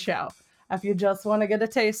end of the show. If you just want to get a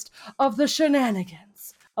taste of the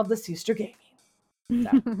shenanigans of the Seestra Gaming.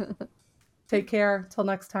 So, take care. Till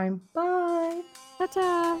next time. Bye.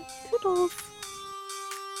 Ta-ta. Toodles.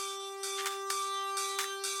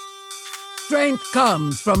 Strength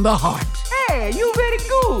comes from the heart. Hey, you very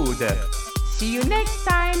good. See you next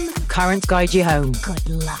time. Currents guide you home. Good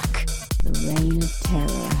luck. The reign of terror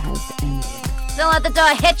has ended. Don't let the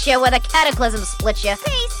door hit you where the cataclysm splits you.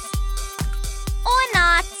 Peace. Or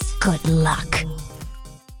not. Good luck.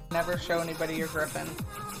 Never show anybody your griffin.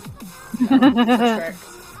 No, it's a trick.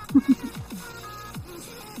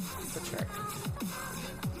 It's a trick.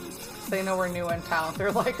 They know we're new in town.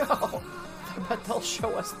 They're like, oh, I bet they'll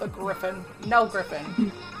show us the griffin. No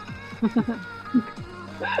griffin.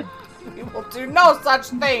 We will do no such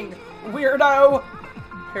thing, weirdo.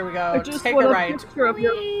 Here we go. Take it right.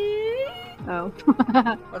 Oh.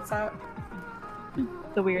 What's that?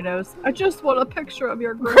 The weirdos. I just want a picture of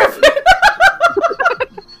your griffin.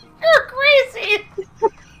 You're crazy.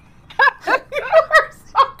 You are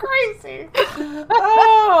so crazy.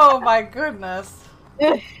 Oh my goodness.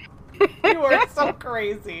 You are so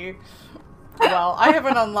crazy. Well, I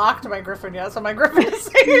haven't unlocked my griffin yet, so my griffin is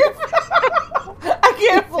safe. I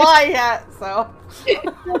can't fly yet, so.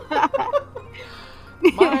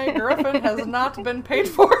 My griffin has not been paid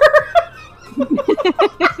for.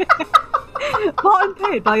 Bought and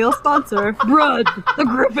paid by your sponsor, Brud, the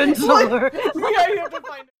Griffin Solar. Yeah, you have to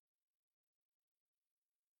find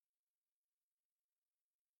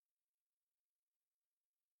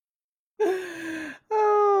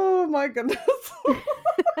Oh my goodness.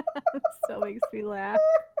 Still makes me laugh.